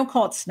 And I don't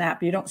call it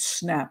snap. You don't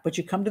snap, but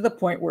you come to the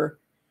point where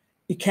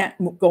you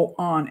can't go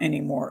on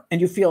anymore.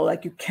 And you feel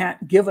like you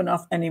can't give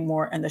enough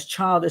anymore. And this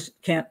child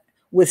can't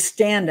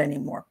withstand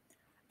anymore.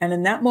 And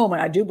in that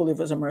moment, I do believe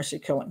it was a mercy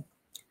killing.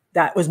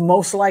 That was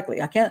most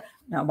likely. I can't,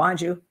 now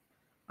mind you,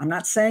 I'm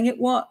not saying it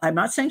was. I'm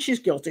not saying she's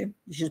guilty.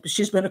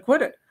 She's been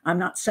acquitted. I'm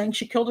not saying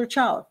she killed her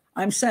child.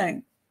 I'm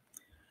saying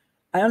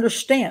I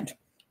understand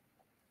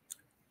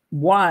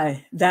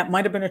why that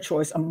might have been a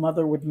choice a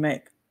mother would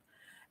make,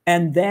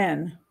 and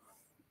then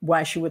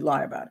why she would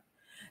lie about it.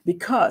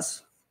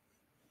 Because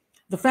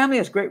the family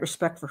has great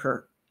respect for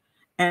her,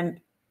 and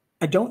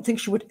I don't think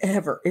she would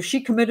ever, if she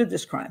committed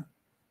this crime,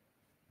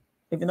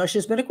 even though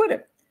she's been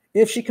acquitted,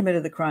 if she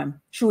committed the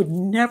crime, she would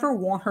never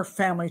want her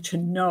family to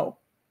know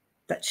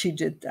that she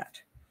did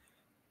that.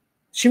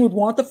 She would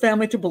want the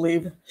family to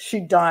believe she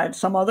died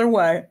some other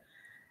way,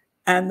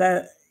 and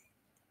that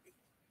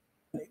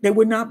they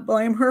would not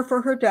blame her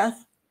for her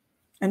death,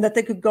 and that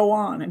they could go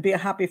on and be a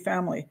happy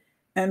family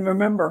and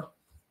remember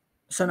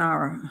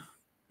Cynara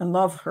and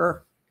love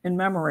her in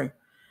memory,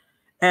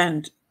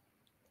 and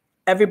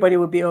everybody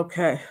would be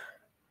okay.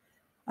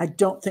 I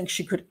don't think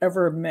she could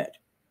ever admit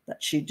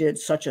that she did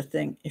such a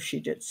thing if she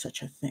did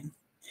such a thing.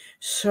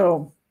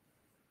 So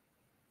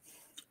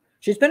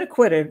she's been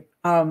acquitted.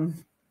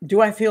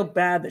 Do I feel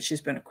bad that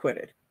she's been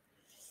acquitted?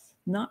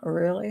 Not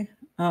really.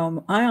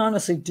 I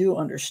honestly do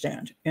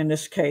understand in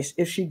this case,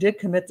 if she did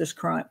commit this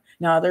crime.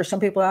 Now, there's some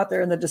people out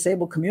there in the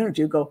disabled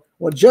community who go,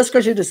 well, just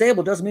because you're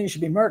disabled doesn't mean you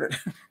should be murdered.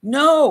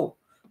 No,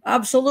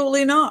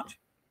 absolutely not.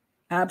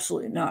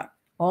 Absolutely not.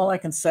 All I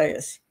can say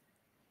is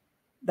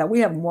that we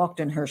haven't walked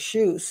in her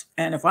shoes.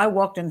 And if I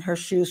walked in her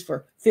shoes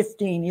for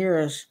 15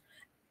 years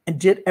and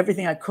did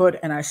everything I could,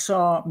 and I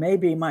saw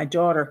maybe my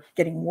daughter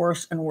getting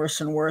worse and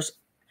worse and worse,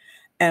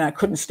 and I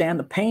couldn't stand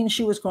the pain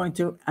she was going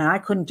through, and I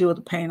couldn't deal with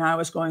the pain I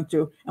was going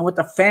through and what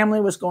the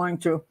family was going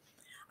through,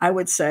 I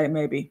would say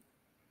maybe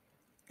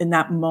in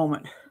that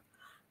moment,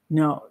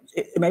 no,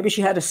 maybe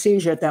she had a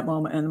seizure at that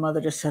moment, and the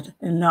mother just said,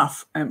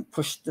 enough, and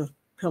pushed the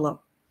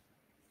pillow.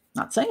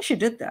 Not saying she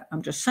did that.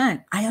 I'm just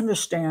saying, I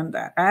understand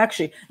that.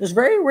 Actually, there's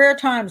very rare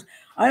times,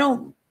 I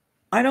don't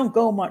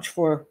go much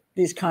for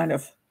these kind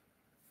of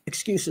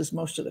excuses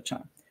most of the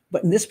time.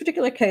 But in this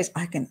particular case,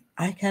 I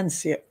can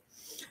see it.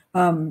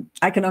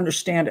 I can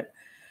understand it.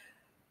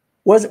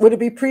 Would it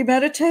be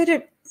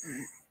premeditated?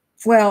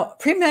 Well,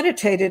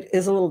 premeditated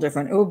is a little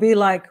different. It would be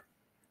like,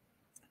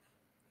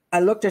 I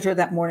looked at her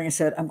that morning and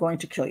said, I'm going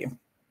to kill you.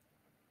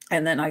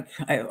 And then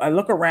I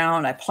look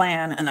around, I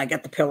plan, and I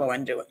get the pillow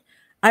and do it.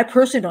 I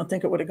personally don't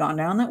think it would have gone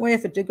down that way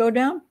if it did go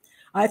down.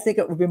 I think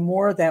it would be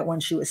more that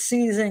when she was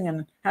seizing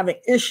and having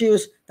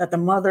issues, that the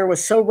mother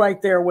was so right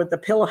there with the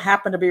pillow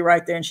happened to be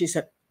right there, and she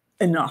said,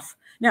 enough.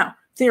 Now,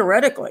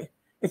 theoretically,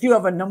 if you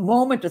have a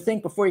moment to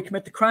think before you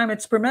commit the crime,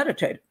 it's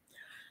premeditated.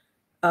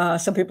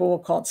 Some people will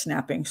call it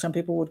snapping. Some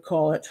people would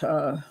call it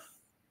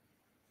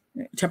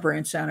temporary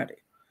insanity.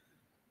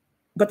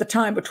 But the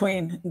time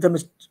between them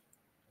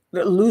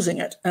losing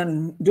it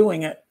and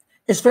doing it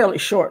is fairly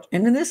short.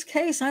 And in this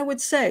case, I would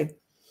say,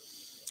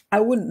 I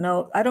wouldn't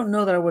know. I don't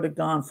know that I would have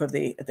gone for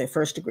the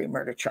first-degree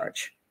murder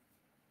charge.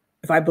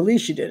 If I believe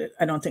she did it,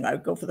 I don't think I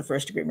would go for the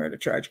first-degree murder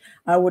charge.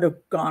 I would have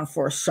gone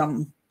for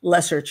some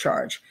lesser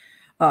charge.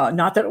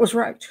 Not that it was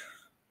right,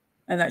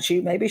 and that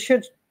she maybe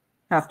should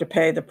have to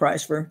pay the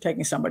price for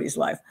taking somebody's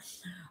life.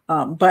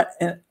 But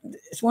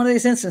it's one of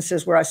these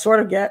instances where I sort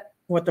of get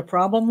what the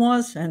problem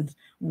was and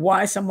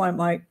why someone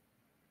might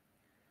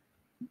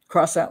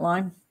cross that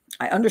line.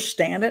 I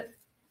understand it.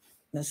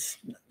 This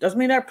doesn't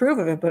mean I approve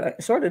of it, but I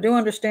sort of do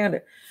understand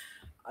it.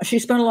 She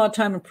spent a lot of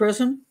time in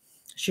prison.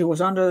 She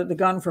was under the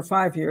gun for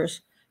 5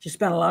 years. She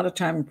spent a lot of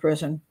time in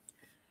prison.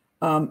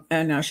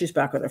 And now she's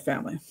back with her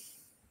family.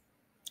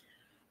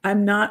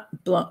 I'm not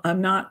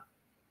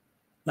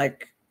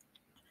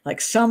like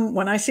some,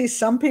 when I see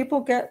some people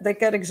get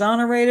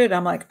exonerated,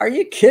 I'm like, are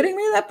you kidding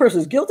me? That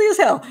person's guilty as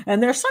hell.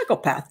 And they're a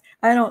psychopath.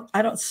 I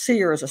don't see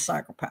her as a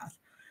psychopath.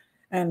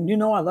 And you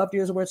know, I love to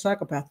use the word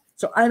psychopath.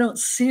 So I don't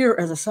see her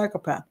as a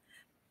psychopath.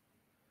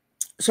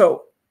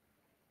 So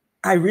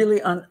I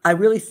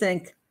really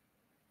think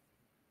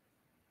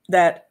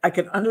that I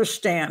could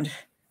understand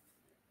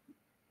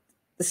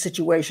the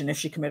situation if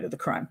she committed the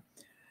crime.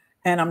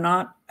 And I'm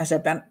not, as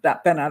I've been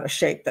out of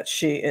shape, that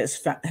she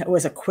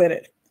was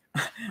acquitted.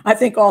 I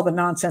think all the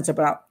nonsense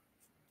about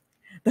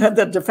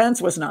the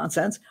defense was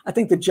nonsense. I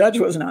think the judge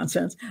was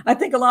nonsense. I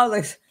think a lot of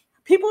these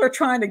people are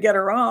trying to get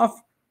her off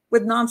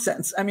with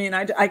nonsense. I mean,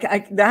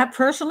 that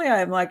personally,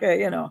 I'm like,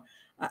 I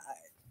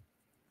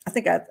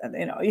think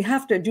you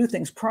have to do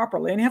things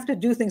properly and you have to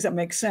do things that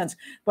make sense.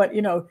 But,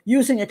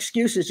 using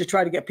excuses to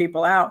try to get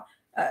people out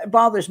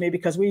bothers me,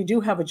 because we do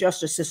have a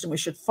justice system. We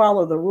should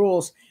follow the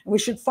rules and we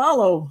should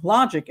follow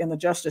logic in the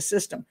justice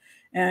system.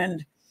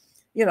 And,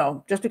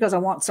 just because I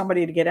want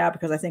somebody to get out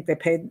because I think they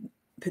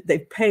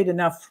paid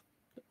enough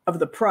of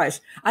the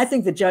price. I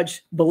think the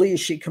judge believes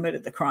she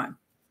committed the crime.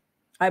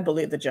 I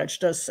believe the judge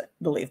does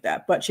believe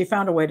that, but she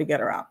found a way to get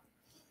her out.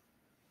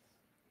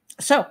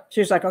 So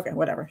she was like, okay,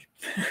 whatever.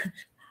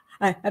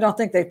 I don't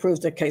think they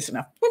proved the case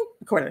enough.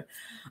 Acquitted.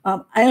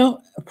 I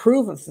don't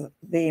approve of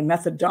the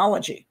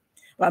methodology.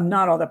 I'm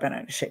not all that bent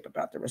out of shape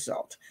about the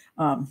result.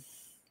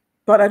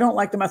 But I don't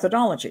like the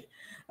methodology.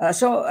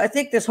 So I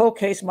think this whole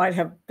case might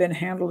have been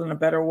handled in a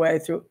better way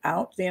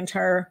throughout the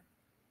entire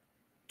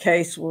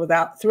case,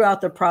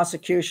 throughout the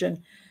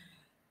prosecution.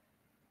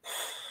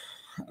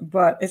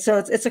 But it's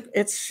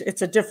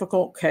a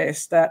difficult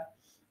case that,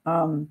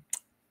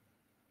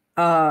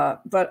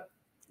 but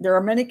there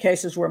are many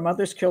cases where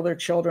mothers kill their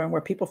children,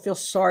 where people feel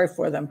sorry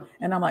for them.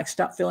 And I'm like,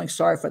 stop feeling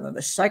sorry for them. The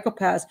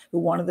psychopaths who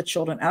wanted the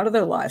children out of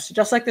their lives,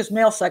 just like this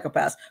male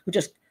psychopaths who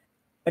just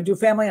do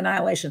family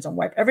annihilations and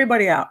wipe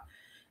everybody out.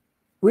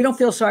 We don't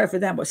feel sorry for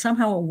them, but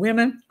somehow when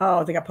women,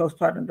 they got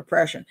postpartum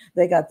depression.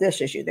 They got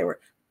this issue. Their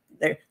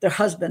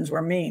husbands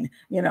were mean,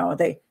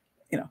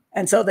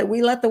 and so that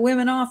we let the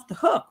women off the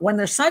hook when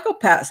they're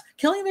psychopaths,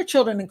 killing their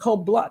children in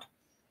cold blood,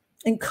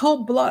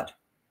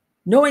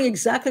 knowing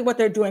exactly what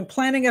they're doing,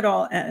 planning it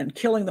all, and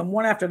killing them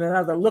one after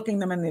another, looking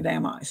them in the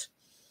damn eyes.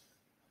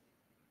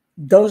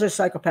 Those are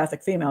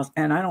psychopathic females,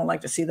 and I don't like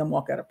to see them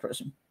walk out of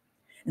prison.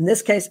 In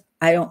this case,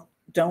 I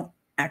don't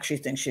actually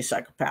think she's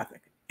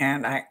psychopathic,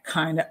 and I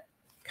kind of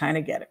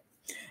get it.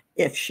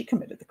 If she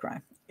committed the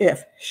crime,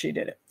 if she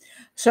did it.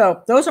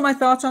 So those are my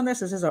thoughts on this.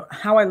 This is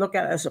how I look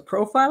at it as a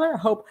profiler.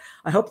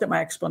 I hope that my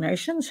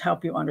explanations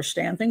help you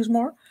understand things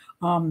more.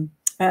 And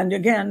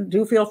again,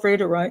 do feel free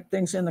to write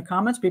things in the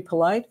comments. Be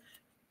polite,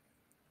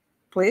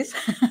 please.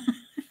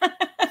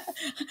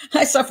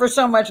 I suffer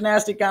so much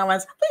nasty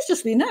comments. Please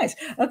just be nice.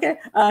 Okay.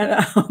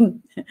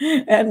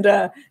 And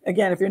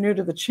again, if you're new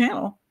to the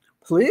channel,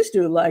 please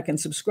do like and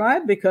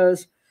subscribe,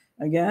 because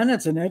again,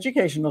 it's an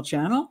educational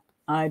channel.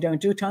 I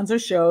don't do tons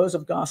of shows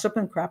of gossip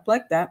and crap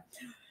like that.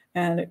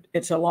 And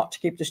it's a lot to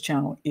keep this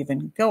channel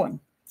even going.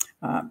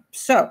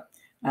 So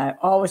I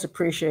always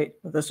appreciate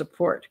the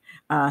support.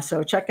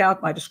 So check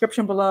out my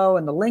description below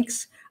and the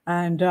links.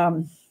 And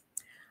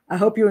I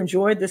hope you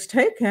enjoyed this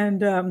take.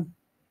 And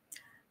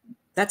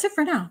that's it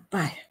for now.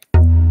 Bye.